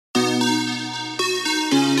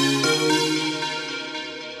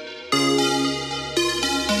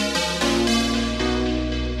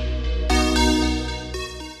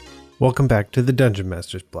Welcome back to the Dungeon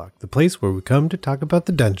Master's Block, the place where we come to talk about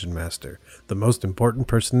the Dungeon Master, the most important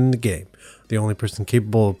person in the game, the only person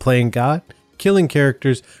capable of playing God, killing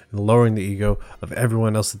characters, and lowering the ego of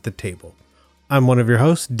everyone else at the table. I'm one of your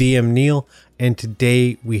hosts, DM Neil, and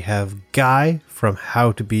today we have Guy from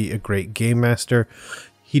How to Be a Great Game Master.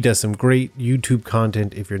 He does some great YouTube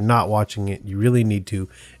content. If you're not watching it, you really need to.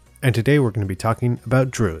 And today we're going to be talking about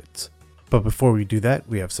druids. But before we do that,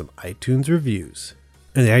 we have some iTunes reviews.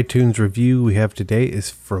 And the iTunes review we have today is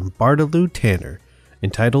from Bartaloo Tanner,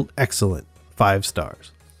 entitled Excellent, 5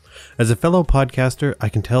 stars. As a fellow podcaster, I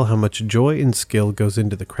can tell how much joy and skill goes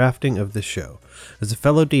into the crafting of this show. As a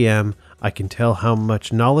fellow DM, I can tell how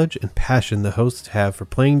much knowledge and passion the hosts have for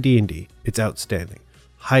playing D&D. It's outstanding.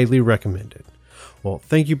 Highly recommended. Well,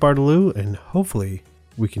 thank you, Bartaloo, and hopefully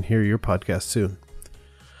we can hear your podcast soon.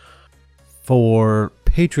 For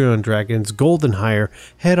Patreon Dragons Gold and higher,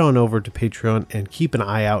 head on over to Patreon and keep an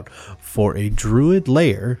eye out for a druid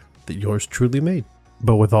lair that yours truly made.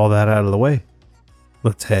 But with all that out of the way,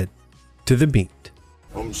 let's head to the meat.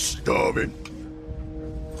 I'm starving.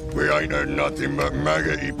 We ain't had nothing but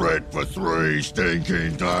maggoty bread for 3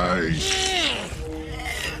 stinking days.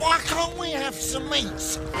 Why can't we have some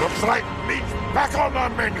meats? Looks like meat's back on the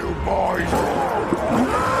menu, boys.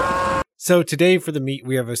 So today for the meat,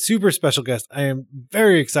 we have a super special guest. I am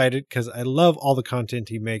very excited because I love all the content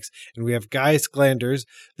he makes. And we have Guy Sklanders,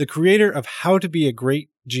 the creator of How to Be a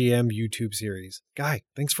Great GM YouTube series. Guy,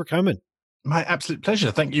 thanks for coming. My absolute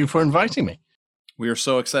pleasure. Thank you for inviting me. We are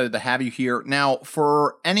so excited to have you here. Now,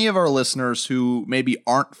 for any of our listeners who maybe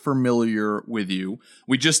aren't familiar with you,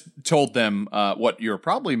 we just told them what you're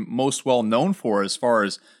probably most well known for as far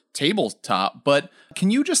as tabletop, but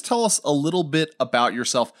can you just tell us a little bit about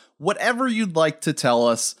yourself? Whatever you'd like to tell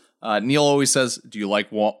us. Neil always says, do you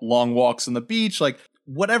like long walks on the beach? Like,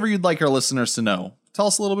 whatever you'd like our listeners to know. Tell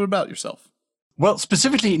us a little bit about yourself. Well,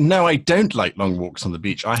 specifically, no, I don't like long walks on the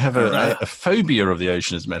beach. I have a phobia of the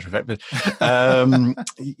ocean, as a matter of fact. But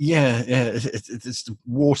it's the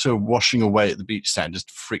water washing away at the beach sand just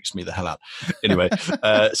freaks me the hell out. Anyway,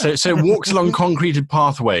 so walks along concreted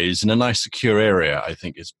pathways in a nice, secure area, I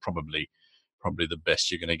think, is probably the best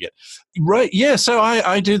you're going to get. Right? Yeah. So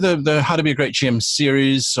I do the How to Be a Great GM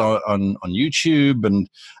series on YouTube, and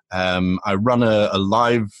I run a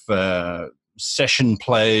live session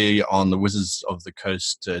play on the Wizards of the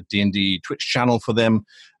Coast D&D Twitch channel for them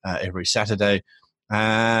every Saturday.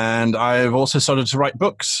 And I've also started to write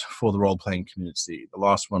books for the role-playing community. The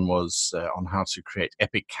last one was on how to create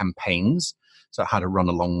epic campaigns, so how to run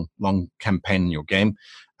a long campaign in your game.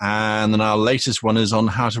 And then our latest one is on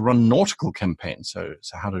how to run nautical campaigns, so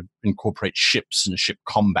how to incorporate ships and ship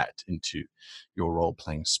combat into your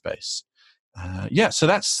role-playing space. So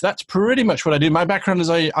that's pretty much what I do. My background is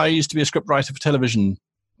I used to be a scriptwriter for television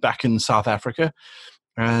back in South Africa,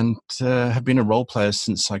 and have been a role player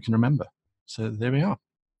since I can remember. So there we are.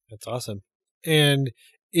 That's awesome. And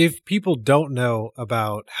if people don't know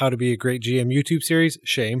about How to Be a Great GM YouTube series,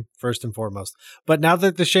 shame, first and foremost. But now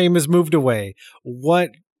that the shame has moved away,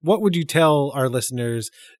 what would you tell our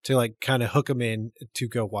listeners to like kind of hook them in to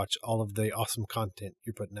go watch all of the awesome content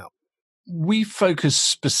you're putting out? We focus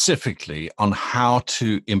specifically on how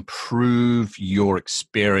to improve your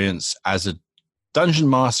experience as a dungeon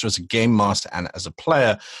master, as a game master, and as a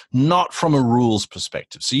player, not from a rules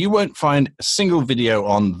perspective. So you won't find a single video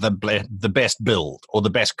on the best build or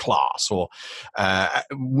the best class. Or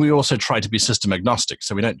we also try to be system agnostic.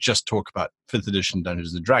 So we don't just talk about 5th edition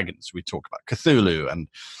Dungeons and Dragons. We talk about Cthulhu and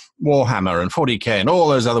Warhammer and 40K and all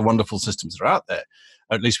those other wonderful systems that are out there.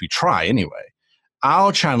 Or at least we try anyway.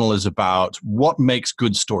 Our channel is about what makes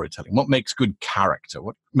good storytelling, what makes good character,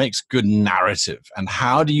 what makes good narrative, and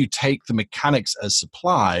how do you take the mechanics as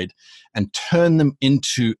supplied and turn them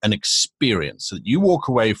into an experience so that you walk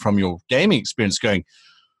away from your gaming experience going,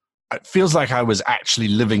 it feels like I was actually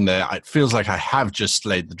living there. It feels like I have just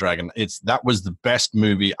slayed the dragon. That was the best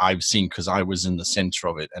movie I've seen because I was in the center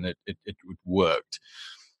of it, and it worked.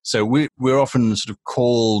 So we're often sort of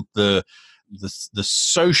called the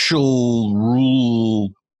social rule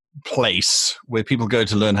place where people go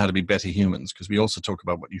to learn how to be better humans, because we also talk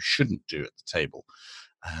about what you shouldn't do at the table.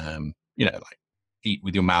 Like eat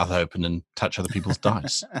with your mouth open and touch other people's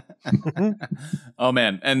dice. Oh,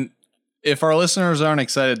 man. And if our listeners aren't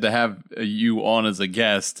excited to have you on as a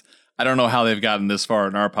guest, I don't know how they've gotten this far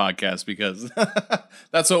in our podcast, because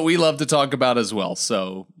that's what we love to talk about as well.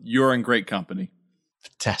 So you're in great company.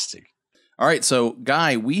 Fantastic. All right, so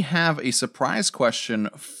Guy, we have a surprise question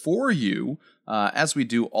for you, as we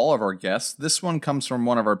do all of our guests. This one comes from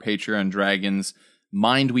one of our Patreon dragons,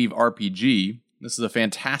 Mindweave RPG. This is a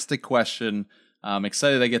fantastic question I'm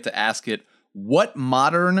excited I get to ask it. What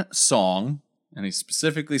modern song, and he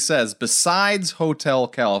specifically says, besides Hotel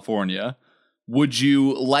California, would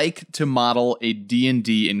you like to model a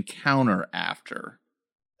D&D encounter after?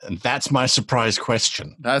 And that's my surprise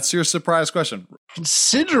question. That's your surprise question.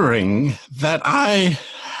 Considering that I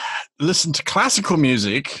listen to classical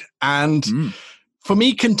music, and for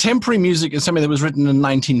me, contemporary music is something that was written in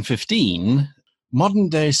 1915. Modern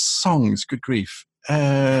day songs, good grief,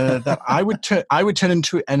 that I would turn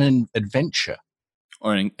into an adventure.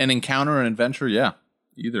 Or an encounter, an adventure, yeah,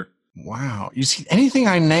 either. Wow. You see, anything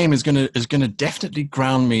I name is gonna definitely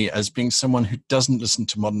ground me as being someone who doesn't listen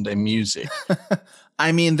to modern day music.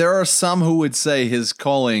 I mean, there are some who would say his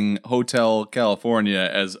calling Hotel California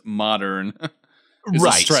as modern is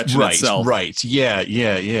a stretch in itself. Right. Yeah.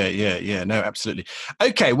 No, absolutely.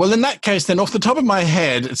 Okay. Well, in that case, then, off the top of my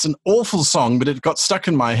head, it's an awful song, but it got stuck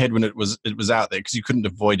in my head when it was out there because you couldn't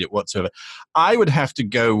avoid it whatsoever. I would have to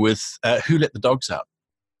go with "Who Let the Dogs Out."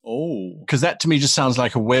 Oh, because that to me just sounds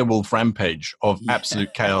like a werewolf rampage of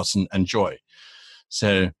absolute chaos and joy.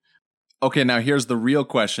 So, okay, now here's the real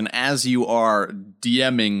question. As you are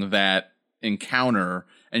DMing that encounter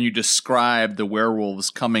and you describe the werewolves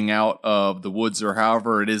coming out of the woods or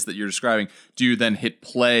however it is that you're describing, do you then hit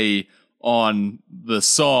play on the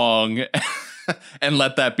song and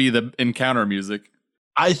let that be the encounter music?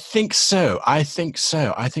 I think so.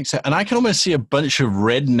 And I can almost see a bunch of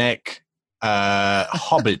redneck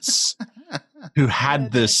hobbits who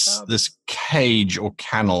had this cage or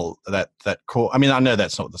kennel that caught. I mean, I know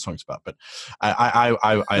that's not what the song's about, but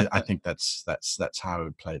I think that's how I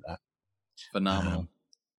would play that. Phenomenal.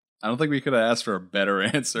 I don't think we could have asked for a better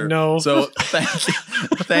answer. No. So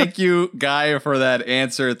thank you, Guy, for that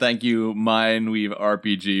answer. Thank you, Mindweave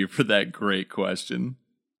RPG, for that great question.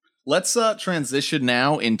 Let's transition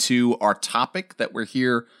now into our topic that we're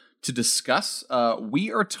here to discuss.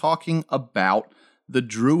 We are talking about the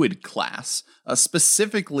Druid class,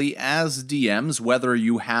 specifically as DMs, whether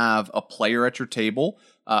you have a player at your table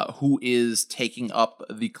who is taking up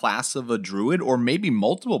the class of a Druid, or maybe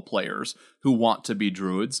multiple players who want to be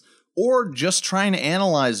Druids, or just trying to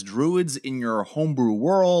analyze Druids in your homebrew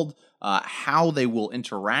world, how they will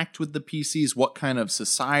interact with the PCs, what kind of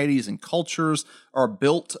societies and cultures are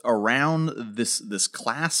built around this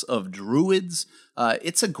class of Druids.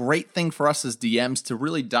 It's a great thing for us as DMs to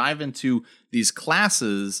really dive into these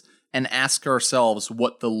classes and ask ourselves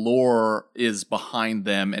what the lore is behind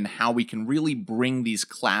them and how we can really bring these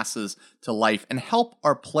classes to life and help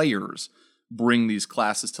our players bring these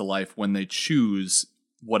classes to life when they choose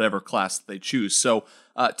whatever class they choose. So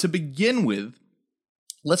to begin with,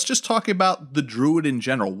 let's just talk about the Druid in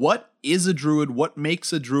general. What is a Druid? What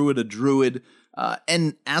makes a Druid a Druid?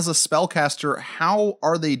 And as a spellcaster, how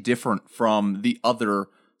are they different from the other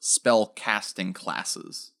spell casting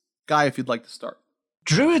classes? Guy, if you'd like to start.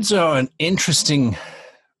 Druids are an interesting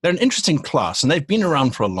class, and they've been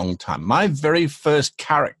around for a long time. My very first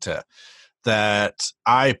character that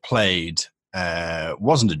I played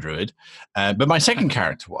wasn't a Druid, but my second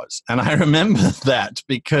character was. And I remember that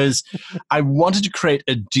because I wanted to create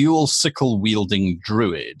a dual sickle-wielding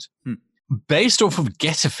Druid based off of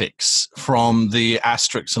Getafix from the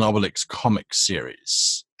Asterix and Obelix comic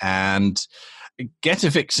series. And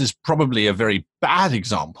Getafix is probably a very bad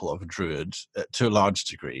example of a Druid to a large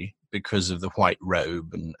degree because of the white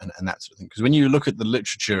robe and that sort of thing. Because when you look at the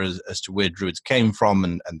literature as to where Druids came from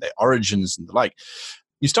and their origins and the like,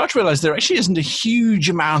 you start to realize there actually isn't a huge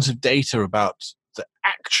amount of data about the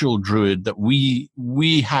actual Druid that we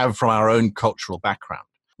have from our own cultural background.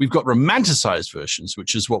 We've got romanticized versions,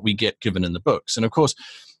 which is what we get given in the books. And of course,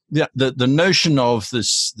 the notion of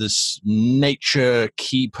this nature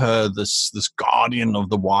keeper, this guardian of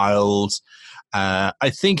the wilds,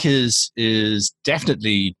 I think is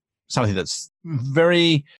definitely something that's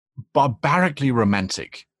very barbarically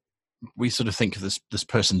romantic. We sort of think of this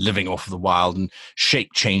person living off of the wild and shape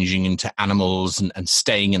changing into animals and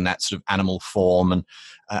staying in that sort of animal form. And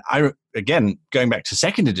again, going back to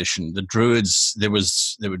second edition, the Druids, there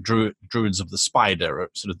were Druids of the spider,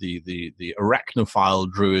 sort of the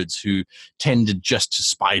arachnophile Druids who tended just to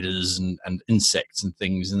spiders and insects and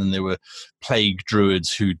things. And then there were plague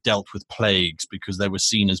Druids who dealt with plagues because they were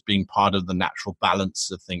seen as being part of the natural balance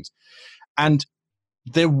of things. And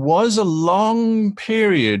there was a long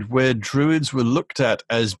period where Druids were looked at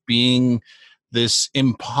as being this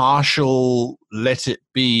impartial, let it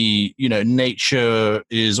be, nature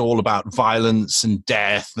is all about violence and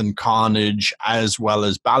death and carnage as well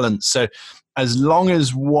as balance. So as long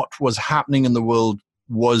as what was happening in the world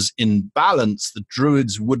was in balance, the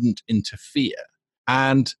Druids wouldn't interfere.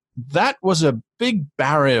 And that was a big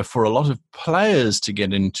barrier for a lot of players to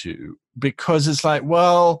get into, because it's like,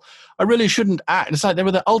 well, I really shouldn't act. It's like they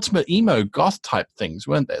were the ultimate emo goth type things,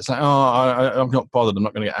 weren't they? It's like, I'm not bothered. I'm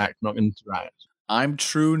not going to act. I'm not going to interact. I'm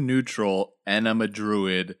true neutral, and I'm a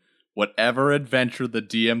druid. Whatever adventure the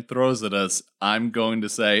DM throws at us, I'm going to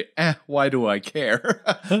say, why do I care?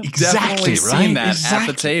 Exactly, Definitely right? seen that at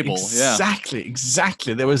the table.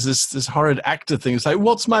 Exactly. There was this horrid actor thing. It's like,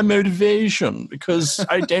 what's my motivation? Because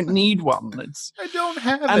I don't need one. I don't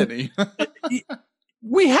have any.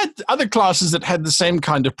 We had other classes that had the same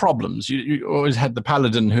kind of problems. You always had the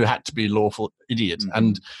paladin who had to be lawful idiot,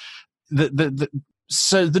 and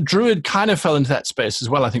so the druid kind of fell into that space as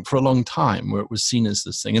well, I think, for a long time, where it was seen as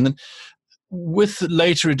this thing. And then with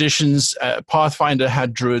later editions, Pathfinder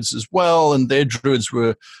had druids as well, and their druids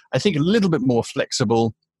were, I think, a little bit more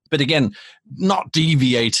flexible. But again, not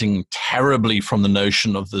deviating terribly from the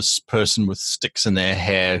notion of this person with sticks in their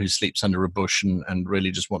hair who sleeps under a bush and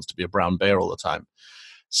really just wants to be a brown bear all the time.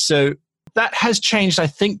 So that has changed, I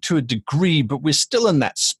think, to a degree, but we're still in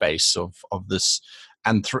that space of this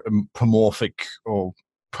anthropomorphic or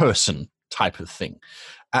person type of thing.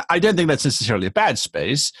 I don't think that's necessarily a bad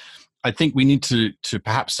space. I think we need to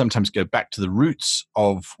perhaps sometimes go back to the roots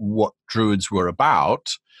of what druids were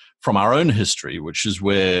about from our own history, which is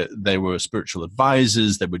where they were spiritual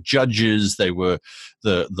advisors, they were judges, they were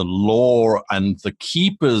the law and the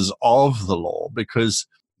keepers of the law, because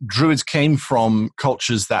druids came from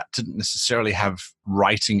cultures that didn't necessarily have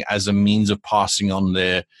writing as a means of passing on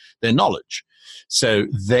their knowledge. So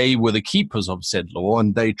they were the keepers of said law,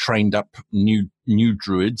 and they trained up new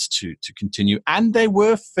druids to continue. And they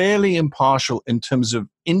were fairly impartial in terms of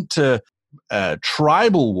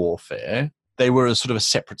tribal warfare. They were a sort of a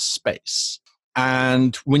separate space.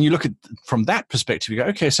 And when you look at from that perspective, you go,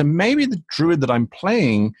 okay, so maybe the druid that I'm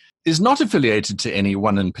playing is not affiliated to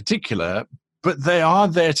anyone in particular, but they are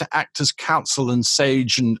there to act as counsel and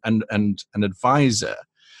sage and advisor.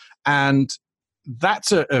 And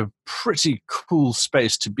that's a pretty cool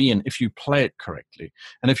space to be in if you play it correctly.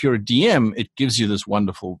 And if you're a DM, it gives you this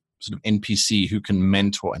wonderful sort of NPC who can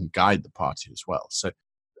mentor and guide the party as well. So,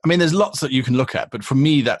 I mean, there's lots that you can look at, but for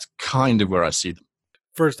me, that's kind of where I see them.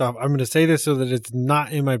 First off, I'm going to say this so that it's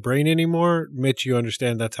not in my brain anymore. Mitch, you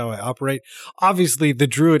understand that's how I operate. Obviously, the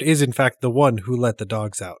druid is, in fact, the one who let the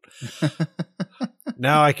dogs out.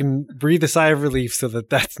 Now I can breathe a sigh of relief so that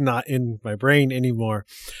that's not in my brain anymore.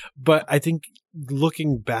 But I think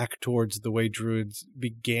looking back towards the way druids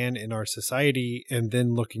began in our society and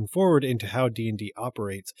then looking forward into how D&D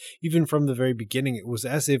operates, even from the very beginning, it was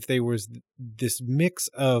as if they was this mix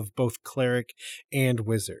of both cleric and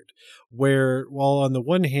wizard, where while on the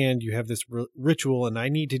one hand you have this ritual and I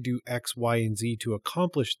need to do X, Y, and Z to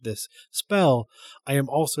accomplish this spell, I am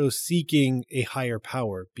also seeking a higher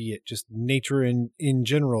power, be it just nature in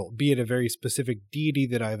general, be it a very specific deity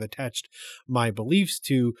that I've attached my beliefs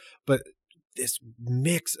to, but this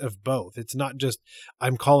mix of both. It's not just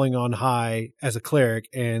I'm calling on high as a cleric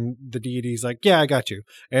and the deity's like, yeah, I got you.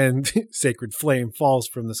 And sacred flame falls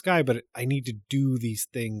from the sky, but I need to do these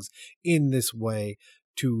things in this way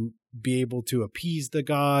to be able to appease the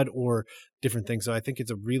god or different things. So I think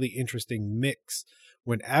it's a really interesting mix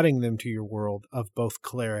when adding them to your world of both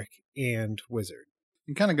cleric and wizard.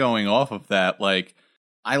 And kind of going off of that, like,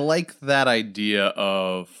 I like that idea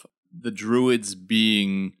of the druids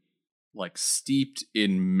being like steeped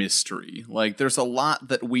in mystery. Like, there's a lot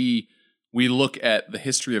that we look at the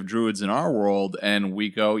history of druids in our world and we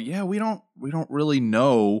go, yeah, we don't really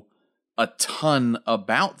know a ton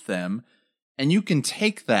about them. And you can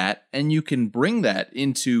take that and you can bring that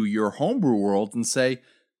into your homebrew world and say,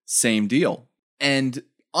 same deal. And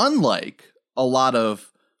unlike a lot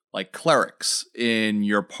of like clerics in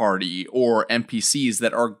your party or NPCs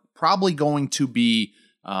that are probably going to be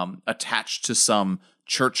attached to some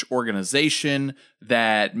church organization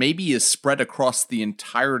that maybe is spread across the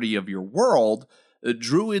entirety of your world,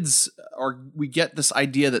 druids we get this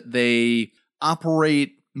idea that they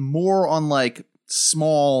operate more on like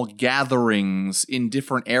small gatherings in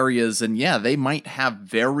different areas. And yeah, they might have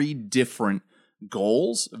very different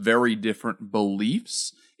goals, very different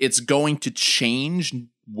beliefs. It's going to change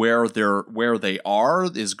where they are,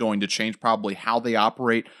 is going to change probably how they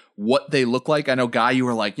operate, what they look like. I know, Guy, you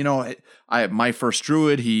were like, my first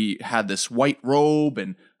druid, he had this white robe,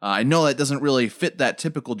 and I know that doesn't really fit that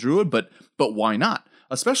typical druid, but why not?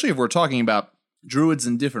 Especially if we're talking about druids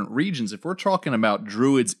in different regions. If we're talking about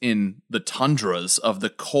druids in the tundras of the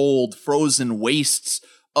cold, frozen wastes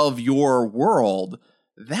of your world,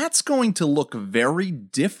 that's going to look very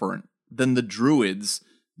different than the druids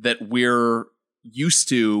that we're used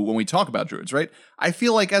to when we talk about druids, right? I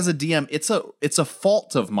feel like as a DM, it's a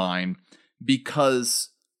fault of mine because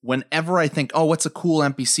whenever I think, oh, what's a cool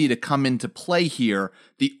NPC to come into play here,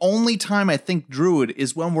 the only time I think druid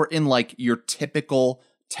is when we're in like your typical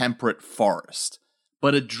temperate forest.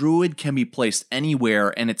 But a druid can be placed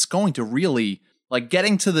anywhere, and it's going to really, like,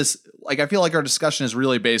 getting to this, like, I feel like our discussion is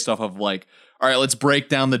really based off of like, all right, let's break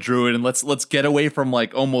down the druid and let's get away from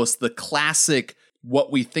like almost the classic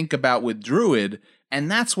what we think about with druid. And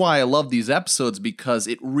that's why I love these episodes, because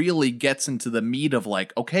it really gets into the meat of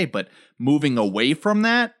like, okay, but moving away from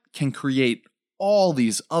that can create all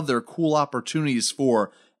these other cool opportunities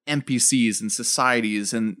for NPCs and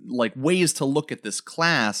societies and like ways to look at this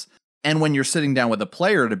class. And when you're sitting down with a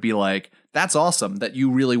player to be like, that's awesome that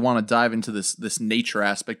you really want to dive into this nature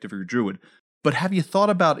aspect of your druid. But have you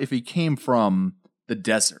thought about if he came from the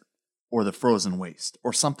desert or the frozen waste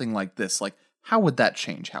or something like this? Like, how would that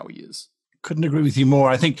change how he is? Couldn't agree with you more.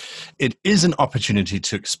 I think it is an opportunity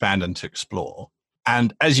to expand and to explore.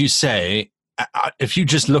 And as you say, if you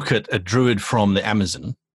just look at a druid from the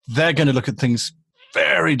Amazon, they're going to look at things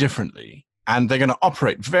very differently, and they're going to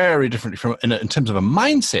operate very differently from in terms of a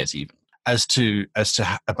mindset, even as to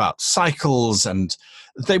about cycles, and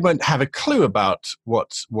they won't have a clue about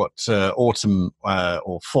what autumn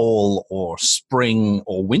or fall or spring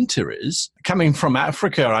or winter is. Coming from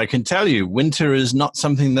Africa, I can tell you, winter is not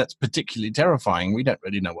something that's particularly terrifying. We don't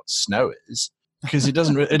really know what snow is, because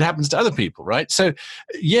it happens to other people, right? So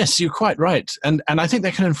yes, you're quite right. And I think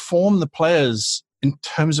they can inform the players in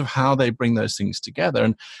terms of how they bring those things together.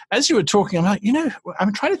 And as you were talking, I'm like,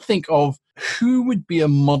 I'm trying to think of who would be a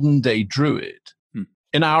modern day druid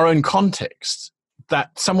in our own context,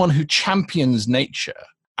 that someone who champions nature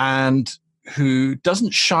and who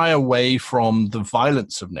doesn't shy away from the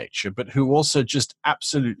violence of nature, but who also just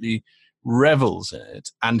absolutely revels in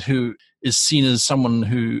it, and who is seen as someone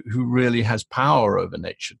who really has power over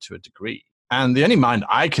nature to a degree. And the only mind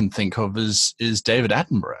I can think of is David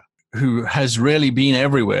Attenborough, who has really been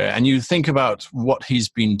everywhere. And you think about what he's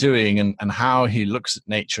been doing and how he looks at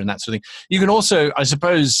nature and that sort of thing. You can also, I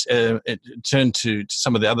suppose, turn to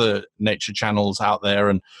some of the other nature channels out there,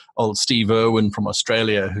 and old Steve Irwin from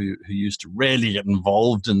Australia, who used to really get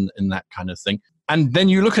involved in that kind of thing. And then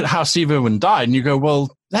you look at how Steve Irwin died, and you go,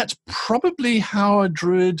 well, that's probably how a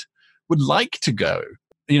druid would like to go,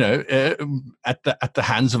 at the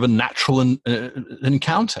hands of a natural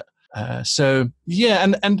encounter. So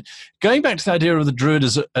yeah, and going back to the idea of the druid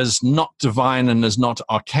as not divine and as not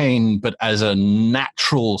arcane, but as a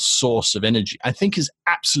natural source of energy, I think is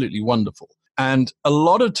absolutely wonderful. And a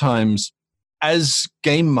lot of times, as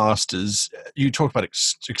game masters, you talk about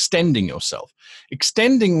extending yourself,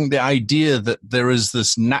 extending the idea that there is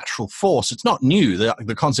this natural force. It's not new,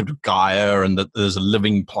 the concept of Gaia, and that there's a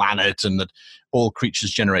living planet, and that all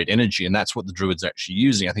creatures generate energy, and that's what the druids are actually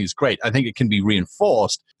using. I think it's great. I think it can be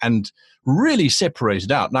reinforced and really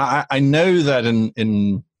separated out. Now, I know that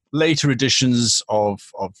in later editions of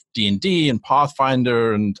D&D and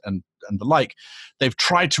Pathfinder and the like, they've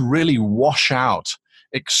tried to really wash out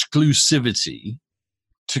exclusivity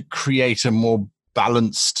to create a more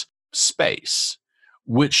balanced space,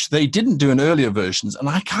 which they didn't do in earlier versions. And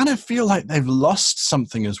I kind of feel like they've lost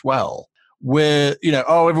something as well, where,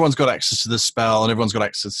 everyone's got access to this spell and everyone's got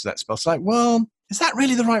access to that spell. It's like, well, is that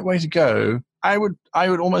really the right way to go? I would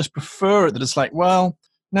almost prefer it that it's like, well,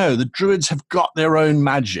 no, the druids have got their own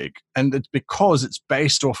magic, and it's because it's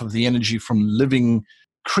based off of the energy from living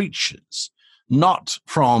creatures, not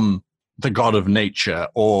from the god of nature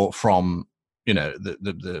or from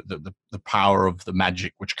the power of the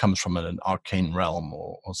magic which comes from an arcane realm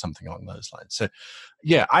or something along those lines. So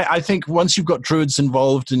yeah, I think once you've got druids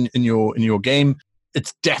involved in your game,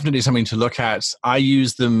 it's definitely something to look at. I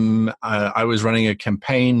use them. I was running a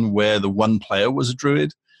campaign where the one player was a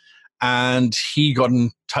druid, and he got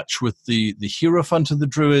in touch with the Hierophant of the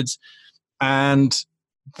druids, and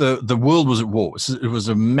the world was at war. It was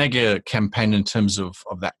a mega campaign in terms of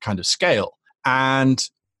that kind of scale. And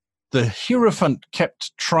the Hierophant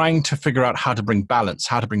kept trying to figure out how to bring balance.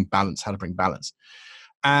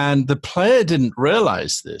 And the player didn't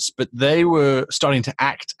realize this, but they were starting to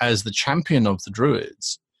act as the champion of the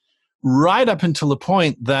druids, right up until the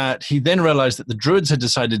point that he then realized that the druids had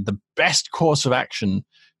decided the best course of action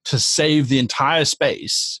to save the entire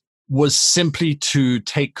space was simply to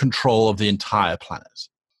take control of the entire planet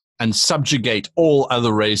and subjugate all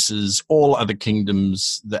other races, all other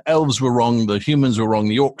kingdoms. The elves were wrong, the humans were wrong,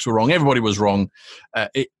 the orcs were wrong, everybody was wrong.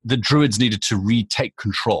 The druids needed to retake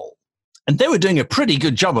control. And they were doing a pretty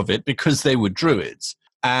good job of it because they were druids.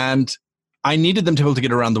 And I needed them to be able to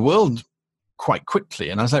get around the world quite quickly.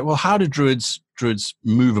 And I was like, well, how do druids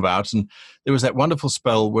move about? And there was that wonderful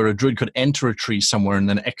spell where a druid could enter a tree somewhere and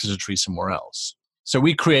then exit a tree somewhere else. So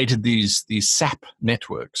we created these sap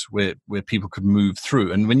networks where people could move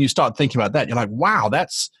through. And when you start thinking about that, you're like, wow,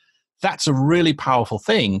 that's a really powerful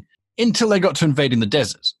thing, until they got to invading the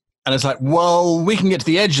desert. And it's like, well, we can get to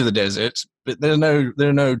the edge of the desert, but there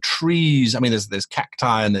are no trees. I mean, there's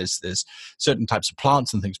cacti and there's certain types of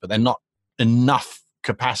plants and things, but they're not enough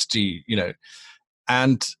capacity,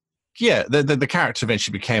 And yeah, the character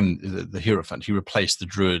eventually became the Hierophant. He replaced the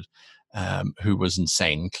druid, who was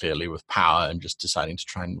insane, clearly, with power and just deciding to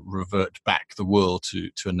try and revert back the world to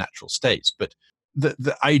a natural state. But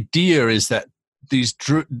the idea is that these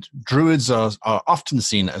druids are often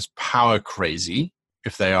seen as power crazy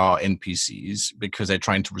if they are NPCs, because they're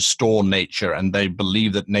trying to restore nature and they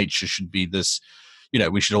believe that nature should be this,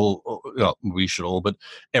 we should all, but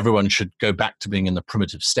everyone should go back to being in the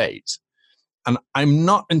primitive state. And I'm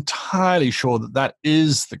not entirely sure that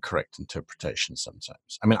is the correct interpretation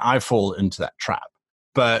sometimes. I mean, I fall into that trap.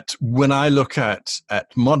 But when I look at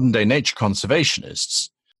modern day nature conservationists,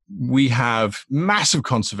 we have massive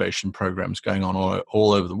conservation programs going on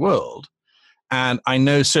all over the world. And I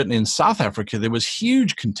know certainly in South Africa, there was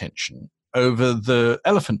huge contention over the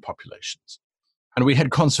elephant populations. And we had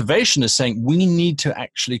conservationists saying, we need to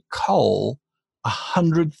actually cull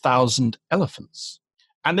 100,000 elephants.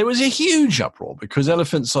 And there was a huge uproar because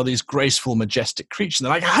elephants are these graceful, majestic creatures. They're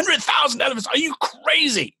like, 100,000 elephants, are you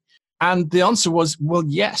crazy? And the answer was, well,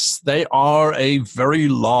 yes, they are a very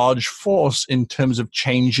large force in terms of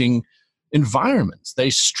changing environments. They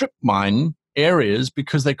strip mine areas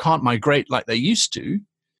because they can't migrate like they used to.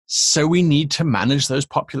 So we need to manage those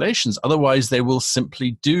populations. Otherwise, they will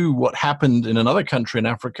simply do what happened in another country in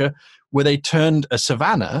Africa, where they turned a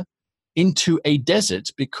savanna into a desert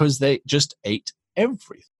because they just ate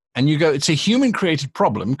everything. And you go, it's a human-created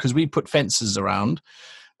problem because we put fences around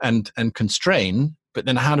and constrain, but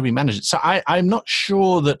then how do we manage it? So I'm not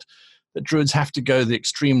sure that druids have to go the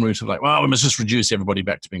extreme route of like, well, we must just reduce everybody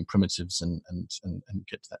back to being primitives and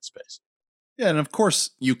get to that space. Yeah, and of course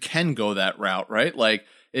you can go that route, right? Like,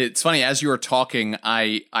 it's funny, as you were talking,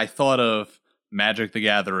 I thought of Magic the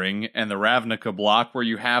Gathering and the Ravnica block, where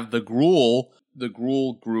you have the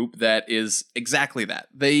Gruul group that is exactly that.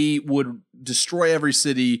 They would destroy every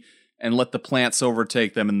city and let the plants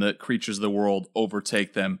overtake them and the creatures of the world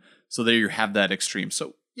overtake them. So there you have that extreme.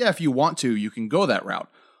 So yeah, if you want to, you can go that route.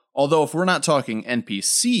 Although if we're not talking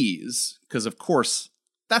NPCs, because of course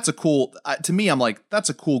that's a cool, to me, I'm like, that's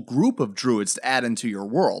a cool group of druids to add into your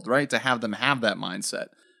world, right? To have them have that mindset.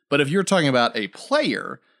 But if you're talking about a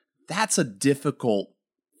player, that's a difficult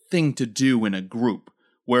thing to do in a group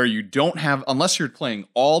where you don't have, unless you're playing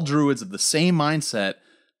all druids of the same mindset,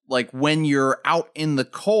 like when you're out in the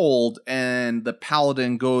cold and the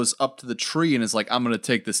paladin goes up to the tree and is like, I'm going to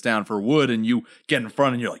take this down for wood, and you get in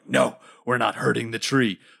front and you're like, no, we're not hurting the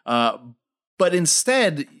tree. But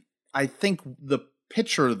instead, I think the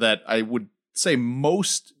picture that I would say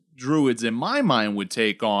most druids in my mind would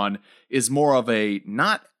take on is more of a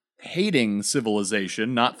not hating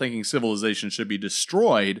civilization, not thinking civilization should be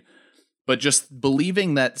destroyed, but just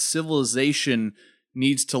believing that civilization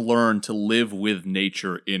needs to learn to live with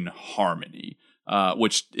nature in harmony,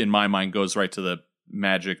 which in my mind goes right to the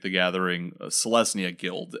Magic the Gathering Selesnya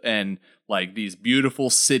Guild and like these beautiful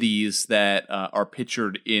cities that are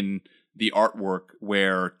pictured in the artwork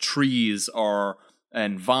where trees are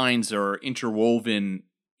and vines are interwoven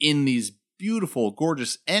in these beautiful,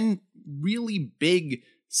 gorgeous, and really big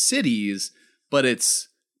cities, but it's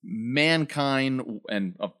mankind,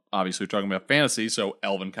 and obviously we're talking about fantasy, so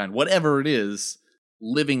elvenkind, whatever it is,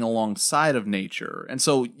 living alongside of nature. And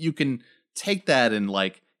so you can take that and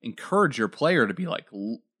like encourage your player to be like,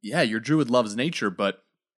 yeah, your druid loves nature, but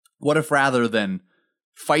what if rather than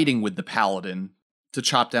fighting with the paladin to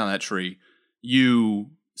chop down that tree,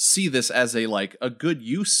 you see this as a good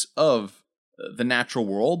use of the natural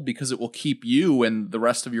world because it will keep you and the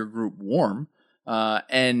rest of your group warm.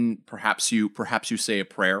 And perhaps you say a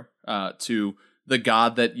prayer to the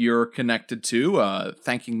god that you're connected to,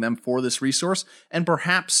 thanking them for this resource, and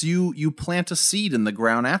perhaps you plant a seed in the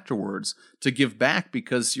ground afterwards to give back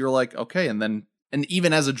because you're like, okay, and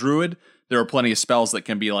even as a druid, there are plenty of spells that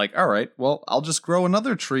can be like, all right, well, I'll just grow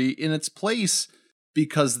another tree in its place,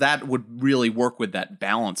 because that would really work with that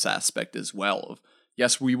balance aspect as well of,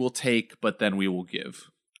 yes, we will take, but then we will give.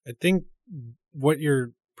 I think what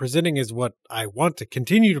you're presenting is what I want to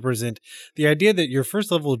continue to present. The idea that your first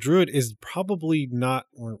level druid is probably not,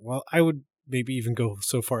 or well, I would maybe even go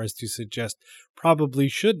so far as to suggest probably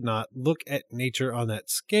should not look at nature on that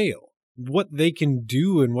scale. what they can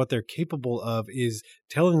do and what they're capable of is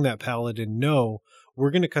telling that paladin, no,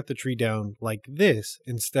 we're going to cut the tree down like this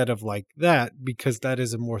instead of like that, because that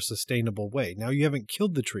is a more sustainable way. Now you haven't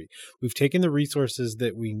killed the tree. We've taken the resources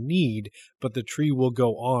that we need, but the tree will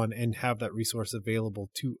go on and have that resource available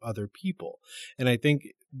to other people. And I think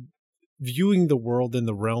viewing the world in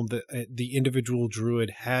the realm that the individual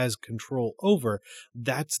druid has control over,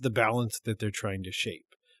 that's the balance that they're trying to shape.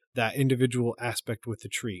 That individual aspect with the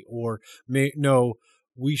tree, or no,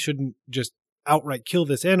 we shouldn't just outright kill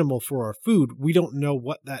this animal for our food. We don't know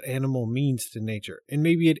what that animal means to nature, and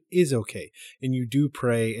maybe it is okay, and you do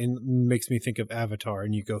pray, and makes me think of Avatar,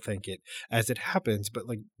 and you go thank it as it happens, but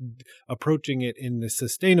like approaching it in the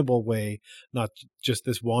sustainable way, not just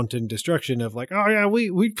this wanton destruction of like, oh yeah,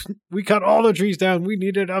 we cut all the trees down, we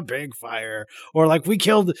needed a big fire, or like we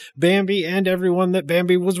killed Bambi and everyone that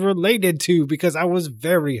Bambi was related to because I was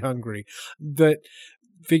very hungry. But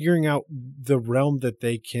figuring out the realm that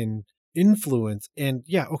they can influence, and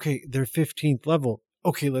yeah, okay, they're 15th level.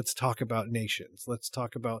 Okay, let's talk about nations. Let's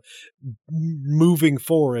talk about moving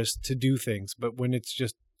forests to do things. But when it's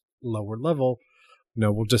just lower level,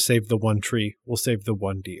 no, we'll just save the one tree. We'll save the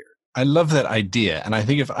one deer. I love that idea. And I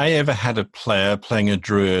think if I ever had a player playing a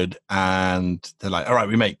druid and they're like, all right,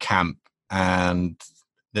 we make camp and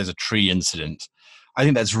there's a tree incident, I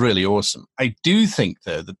think that's really awesome. I do think,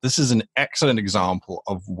 though, that this is an excellent example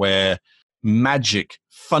of where magic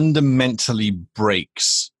fundamentally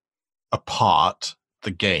breaks apart the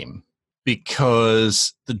game,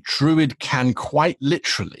 because the druid can quite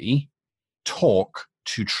literally talk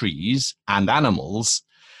to trees and animals,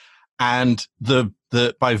 and the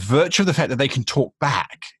by virtue of the fact that they can talk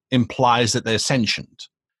back implies that they're sentient.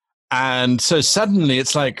 And so suddenly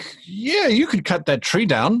it's like, yeah, you could cut that tree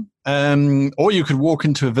down, or you could walk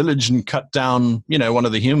into a village and cut down, one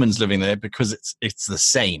of the humans living there, because it's the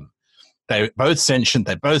same. They're both sentient.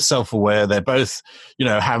 They're both self-aware. They're both,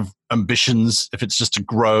 have ambitions, if it's just to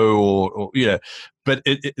grow or but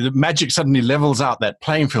the magic suddenly levels out that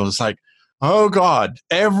playing field. It's like, oh God,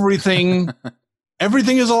 everything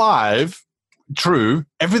is alive. True.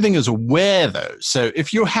 Everything is aware, though. So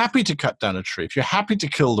if you're happy to cut down a tree, if you're happy to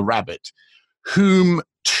kill the rabbit, whom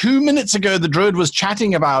 2 minutes ago the druid was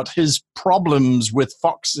chatting about his problems with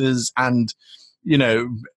foxes and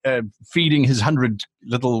feeding his 100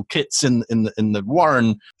 little kits in the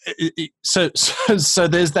warren. So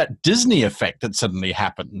there's that Disney effect that suddenly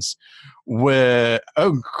happens where,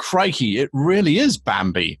 oh crikey, it really is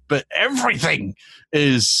Bambi, but everything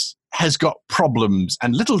has got problems,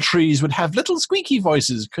 and little trees would have little squeaky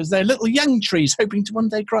voices because they're little young trees hoping to one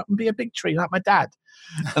day grow up and be a big tree like my dad.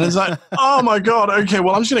 And it's like, oh my God, okay,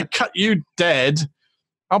 well, I'm just going to cut you dead.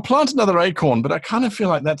 I'll plant another acorn, but I kind of feel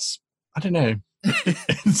like that's, I don't know.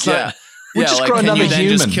 It's like, we'll just grow another can you then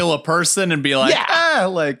human. just kill a person and be like, yeah.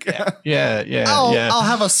 I'll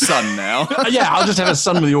have a son now. Yeah, I'll just have a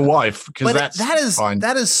son with your wife, because that's fine.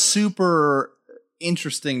 That is super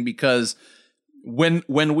interesting, because when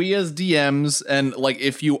we as DMs, and like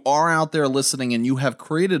if you are out there listening and you have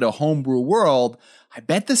created a homebrew world, I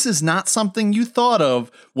bet this is not something you thought of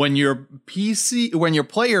when your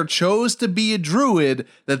player chose to be a druid,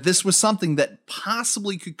 that this was something that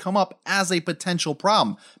possibly could come up as a potential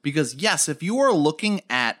problem. Because yes, if you are looking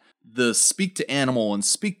at the speak to animal and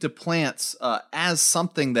speak to plants as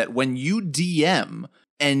something that when you DM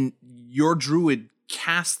and your druid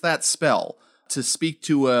casts that spell to speak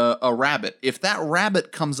to a rabbit, if that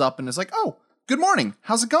rabbit comes up and is like, oh, good morning,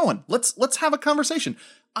 how's it going? Let's have a conversation.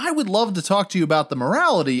 I would love to talk to you about the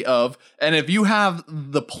morality of, and if you have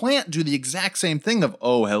the plant do the exact same thing of,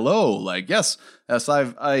 oh, hello, like, yes,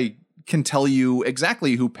 I can tell you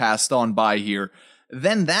exactly who passed on by here,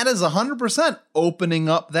 then that is 100% opening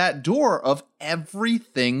up that door of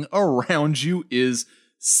everything around you is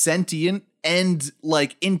sentient and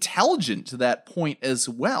like intelligent to that point as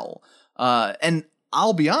well. And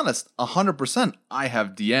I'll be honest, 100% I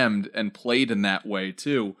have DM'd and played in that way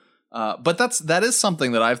too. But that is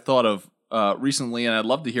something that I've thought of recently, and I'd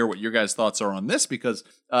love to hear what your guys' thoughts are on this, because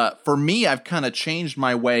for me, I've kind of changed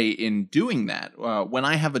my way in doing that. When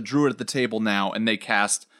I have a druid at the table now and they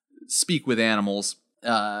cast Speak with Animals,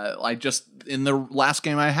 in the last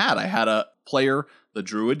game I had a player, the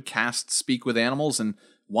druid, cast Speak with Animals and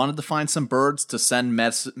wanted to find some birds to send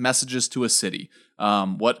messages to a city.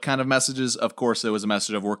 What kind of messages? Of course, there was a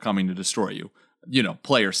message of, we're coming to destroy you.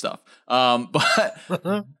 Player stuff.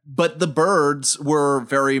 But the birds were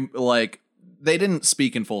very, like, they didn't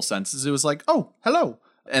speak in full sentences. It was like, oh, hello.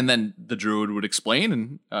 And then the druid would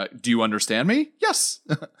explain, and do you understand me? Yes.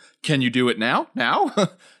 Can you do it now? Now?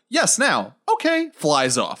 Yes, now. Okay.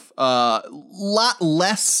 Flies off. Lot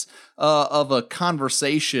less of a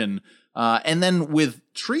conversation. And then with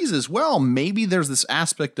trees as well, maybe there's this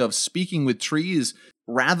aspect of speaking with trees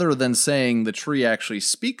rather than saying the tree actually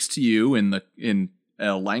speaks to you in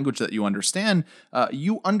a language that you understand.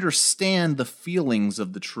 You understand the feelings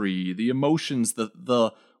of the tree, the emotions,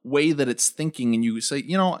 the way that it's thinking, and you say,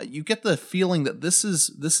 you get the feeling that this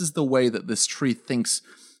is the way that this tree thinks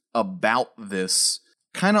about this.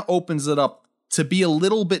 Kind of opens it up to be a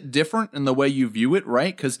little bit different in the way you view it,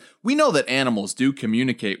 right? Because we know that animals do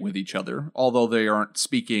communicate with each other, although they aren't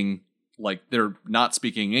speaking, like they're not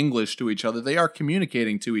speaking English to each other. They are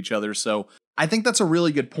communicating to each other. So I think that's a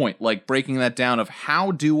really good point, like breaking that down of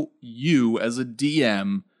how do you as a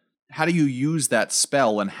DM, how do you use that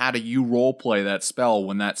spell and how do you role play that spell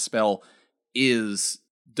when that spell is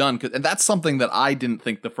done? And that's something that I didn't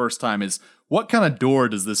think the first time is, what kind of door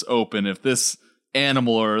does this open if this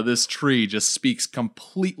animal or this tree just speaks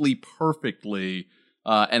completely perfectly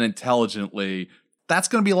and intelligently? That's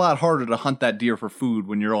going to be a lot harder to hunt that deer for food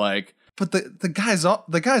when you're like, but the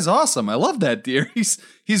guy's awesome. I love that deer.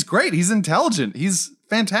 He's great. He's intelligent. He's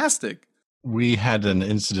fantastic. We had an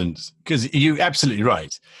incident, because you're absolutely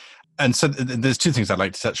right. And so there's two things I'd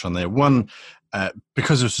like to touch on there. One,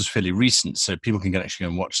 because this was fairly recent, so people can actually go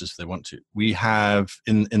and watch this if they want to. We have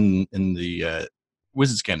in the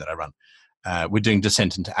Wizards game that I run, we're doing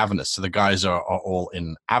Descent into Avernus. So the guys are all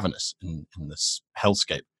in Avernus in this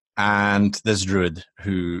hellscape. And there's a druid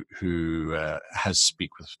who has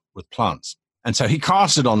speak with plants. And so he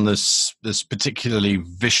casted on this particularly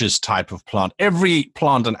vicious type of plant. Every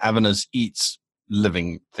plant in Avernus eats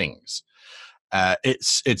living things.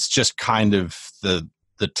 It's just kind of the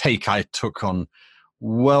take I took on,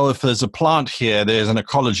 well, if there's a plant here, there's an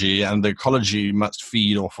ecology, and the ecology must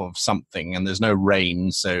feed off of something, and there's no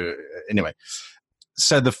rain. So anyway,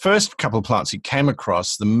 so the first couple of plants he came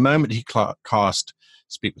across, the moment he cast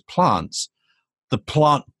Speak with Plants, the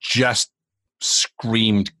plant just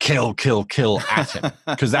screamed kill at him,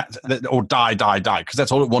 because that or die, because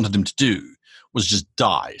that's all it wanted him to do, was just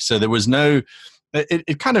die. So there was no,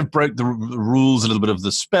 it kind of broke the rules a little bit of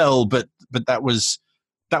the spell, but that was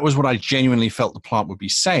what I genuinely felt the plant would be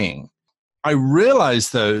saying. I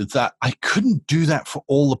realized, though, that I couldn't do that for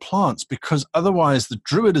all the plants, because otherwise the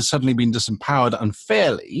druid has suddenly been disempowered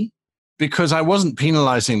unfairly, because I wasn't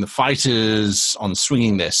penalizing the fighters on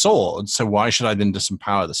swinging their swords, so why should I then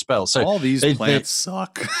disempower the spell? So all these plants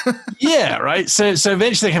suck. Yeah, right? So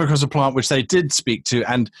eventually they came across a plant which they did speak to,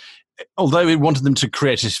 and although it wanted them to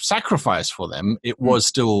create a sacrifice for them, it was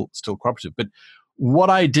still cooperative. But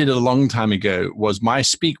what I did a long time ago was my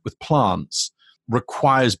Speak with Plants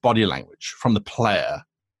requires body language from the player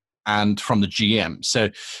and from the GM. So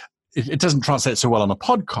it doesn't translate so well on a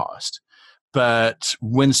podcast. But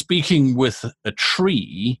when speaking with a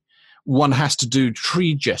tree, one has to do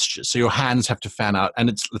tree gestures. So your hands have to fan out, and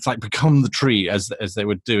it's like become the tree as they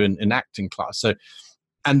would do in acting class. So,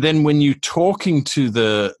 and then when you're talking to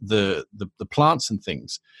the plants and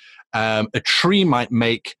things, a tree might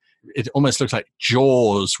make it almost looks like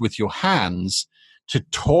jaws with your hands to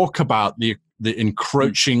talk about the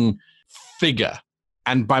encroaching figure.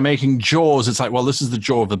 And by making jaws, it's like, well, this is the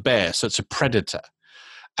jaw of a bear, so it's a predator.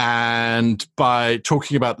 And by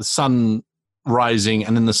talking about the sun rising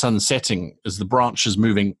and then the sun setting as the branches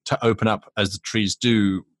moving to open up as the trees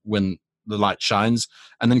do when the light shines,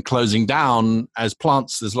 and then closing down as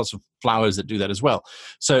plants, there's lots of flowers that do that as well.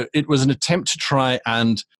 So it was an attempt to try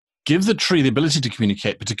and give the tree the ability to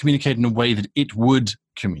communicate, but to communicate in a way that it would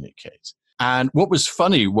communicate. And what was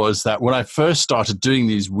funny was that when I first started doing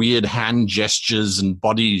these weird hand gestures and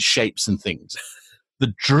body shapes and things,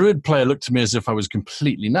 the druid player looked at me as if I was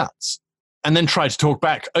completely nuts, and then tried to talk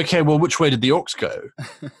back. Okay, well, which way did the orcs go?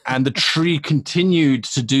 And the tree continued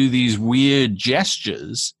to do these weird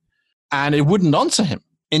gestures, and it wouldn't answer him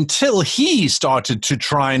until he started to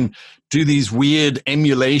try and do these weird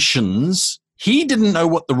emulations. He didn't know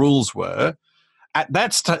what the rules were. At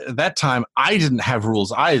that time, I didn't have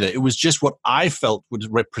rules either. It was just what I felt would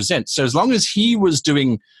represent. So as long as he was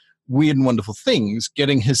doing weird and wonderful things,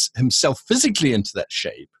 getting himself physically into that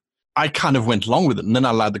shape, I kind of went along with it, and then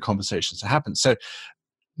I allowed the conversations to happen. So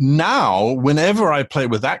now, whenever I play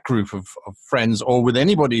with that group of friends, or with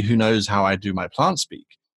anybody who knows how I do my plant speak,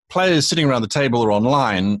 players sitting around the table or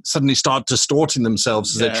online suddenly start distorting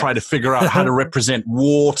themselves as they try to figure out how to represent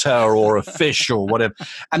water or a fish or whatever.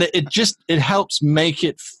 And it helps make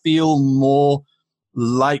it feel more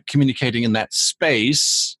like communicating in that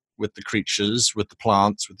space with the creatures, with the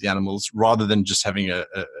plants, with the animals, rather than just having a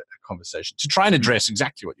conversation, to try and address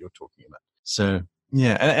exactly what you're talking about. So,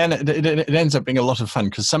 yeah, and it ends up being a lot of fun,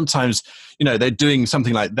 because sometimes, they're doing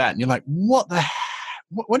something like that, and you're like, what the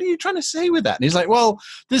what are you trying to say with that? And he's like, well,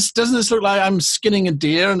 doesn't this look like I'm skinning a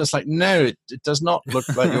deer? And it's like, no, it does not look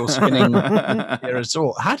like you're skinning a deer at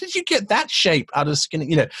all. How did you get that shape out of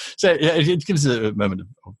skinning? So it gives a moment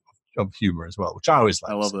of humor as well, which I always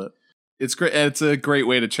like. I love it. It's great. It's a great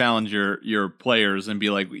way to challenge your players and be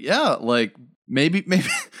like, yeah, like maybe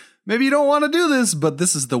you don't want to do this, but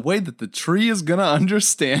this is the way that the tree is going to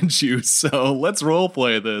understand you. So let's role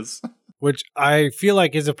play this. Which I feel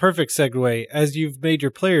like is a perfect segue as you've made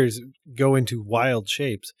your players go into wild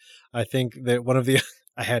shapes. I think that one of the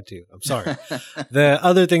I had to. I'm sorry. The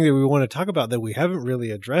other thing that we want to talk about that we haven't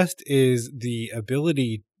really addressed is the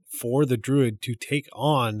ability for the druid to take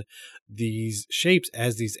on these shapes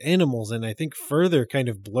as these animals, and I think further kind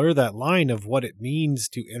of blur that line of what it means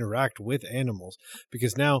to interact with animals,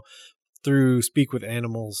 because now through Speak with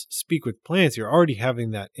Animals, Speak with Plants, you're already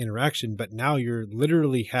having that interaction, but now you're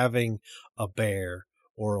literally having a bear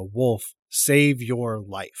or a wolf save your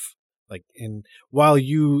life. Like, and while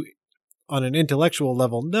you on an intellectual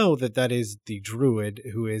level know that that is the druid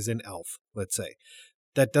who is an elf, let's say,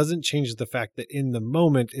 that doesn't change the fact that in the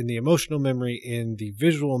moment, in the emotional memory, in the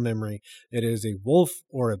visual memory, it is a wolf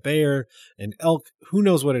or a bear, an elk, who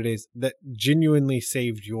knows what it is, that genuinely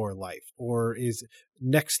saved your life or is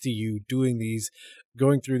next to you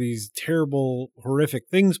going through these terrible, horrific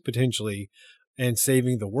things potentially and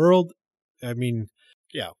saving the world. I mean,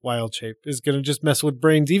 yeah, Wild Shape is going to just mess with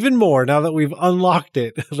brains even more now that we've unlocked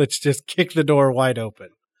it. Let's just kick the door wide open.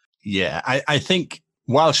 Yeah, I think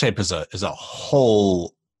Wild Shape is a whole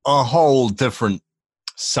different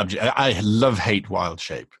subject. I hate Wild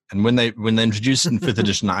Shape, and when they introduced it in 5th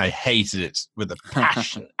edition, I hated it with a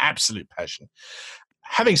passion, absolute passion.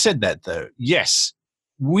 Having said that, though, yes,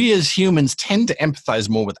 we as humans tend to empathize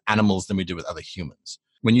more with animals than we do with other humans.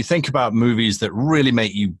 When you think about movies that really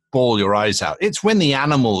make you bawl your eyes out, it's when the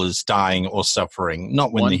animal is dying or suffering,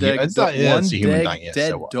 not when the human dying. Yes,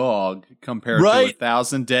 dead dog compared to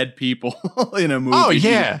 1,000 dead people in a movie. Oh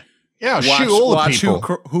yeah, yeah. Shoot all the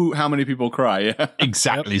people. How many people cry? Yeah,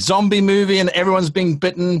 exactly. Yep. Zombie movie and everyone's being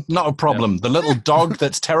bitten. Not a problem. Yep. The little dog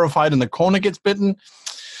that's terrified in the corner gets bitten.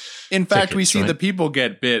 In fact, we see the people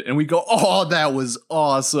get bit and we go, oh, that was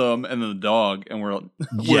awesome. And then the dog, and we're in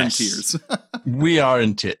tears. We are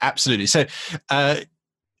in tears. Absolutely. So,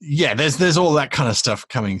 there's all that kind of stuff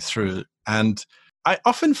coming through. And I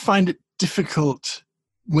often find it difficult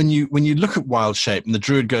when you look at Wild Shape and the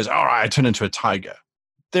druid goes, all right, I turn into a tiger.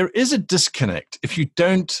 There is a disconnect if you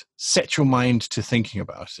don't set your mind to thinking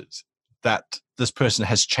about it, that this person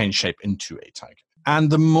has changed shape into a tiger.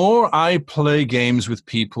 And the more I play games with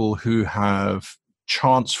people who have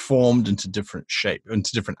transformed into different shape,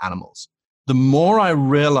 into different animals, the more I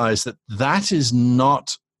realize that that is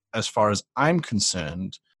not, as far as I'm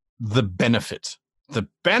concerned, the benefit. The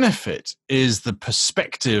benefit is the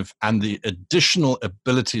perspective and the additional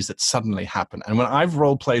abilities that suddenly happen. And when I've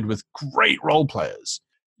role-played with great role players,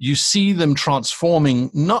 you see them transforming,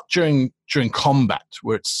 not during combat,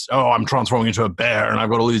 where it's, oh, I'm transforming into a bear and I've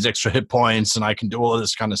got all these extra hit points and I can do all of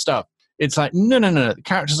this kind of stuff. It's like, no. The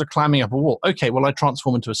characters are climbing up a wall. Okay, well, I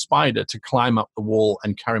transform into a spider to climb up the wall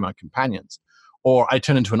and carry my companions. Or I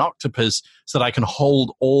turn into an octopus so that I can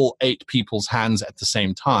hold all 8 people's hands at the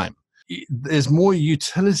same time. There's more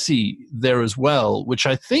utility there as well, which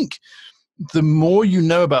I think the more you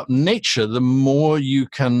know about nature, the more you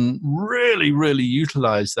can really, really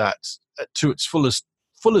utilize that to its fullest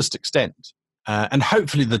extent. And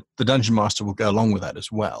hopefully the Dungeon Master will go along with that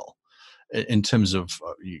as well, in terms of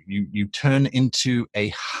you turn into a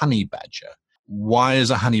honey badger. Why is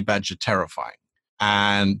a honey badger terrifying?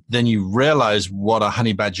 And then you realize what a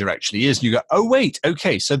honey badger actually is. And you go, oh, wait,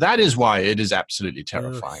 okay, so that is why it is absolutely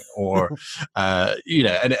terrifying. Or,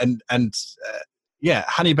 yeah,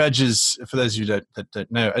 honey badgers, for those of you that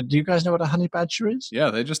don't know, do you guys know what a honey badger is?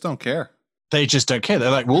 Yeah, they just don't care. They just don't care.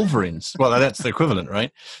 They're like Wolverines. Well, that's the equivalent,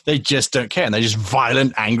 right? They just don't care. And they're just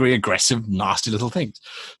violent, angry, aggressive, nasty little things.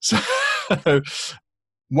 So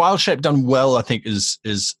Wild Shape done well, I think, is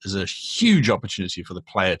a huge opportunity for the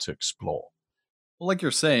player to explore. Well, like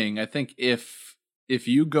you're saying, I think if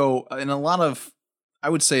you go, and a lot of, I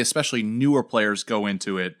would say especially newer players go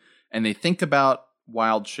into it, and they think about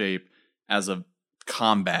Wild Shape as a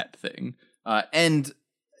combat thing, and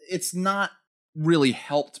it's not really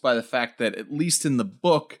helped by the fact that, at least in the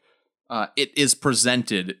book, it is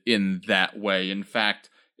presented in that way. In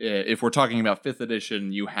fact, if we're talking about 5th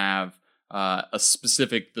edition, you have a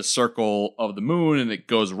specific, the Circle of the Moon, and it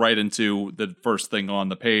goes right into the first thing on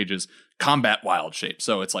the page is combat Wild Shape.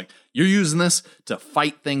 So it's like, you're using this to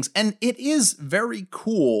fight things, and it is very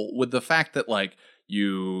cool with the fact that, like,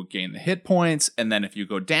 you gain the hit points, and then if you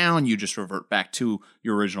go down, you just revert back to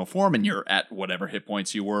your original form, and you're at whatever hit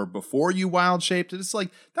points you were before you wild shaped. It's like,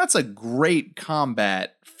 that's a great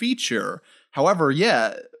combat feature. However,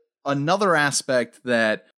 yeah, another aspect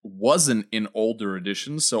that wasn't in older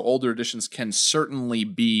editions, so older editions can certainly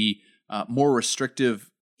be more restrictive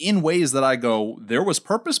in ways that I go, there was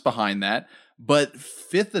purpose behind that, but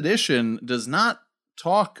 5th edition does not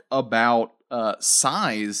talk about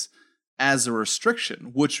size as a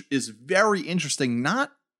restriction, which is very interesting,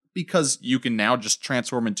 not because you can now just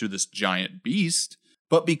transform into this giant beast,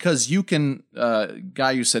 but because you can,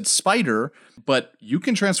 guy you said spider, but you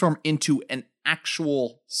can transform into an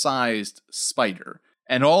actual sized spider.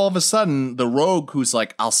 And all of a sudden, the rogue who's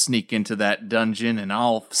like, I'll sneak into that dungeon and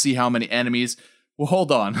I'll see how many enemies. Well,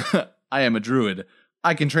 hold on. I am a druid.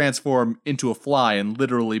 I can transform into a fly and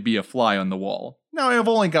literally be a fly on the wall. Now, I've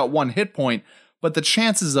only got 1 hit point, but the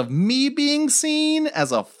chances of me being seen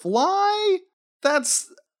as a fly,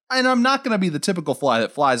 and I'm not going to be the typical fly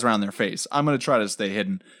that flies around their face. I'm going to try to stay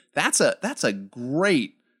hidden. That's a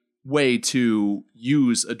great way to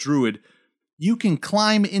use a druid. You can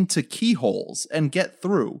climb into keyholes and get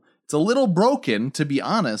through. It's a little broken, to be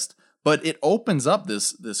honest, but it opens up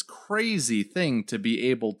this crazy thing to be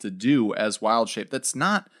able to do as wild shape that's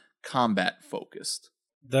not combat focused.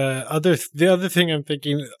 The other thing I'm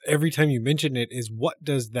thinking every time you mention it is, what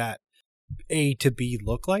does that A to B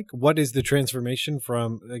look like? What is the transformation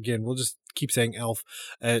from, again, we'll just keep saying elf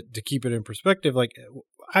to keep it in perspective. Like,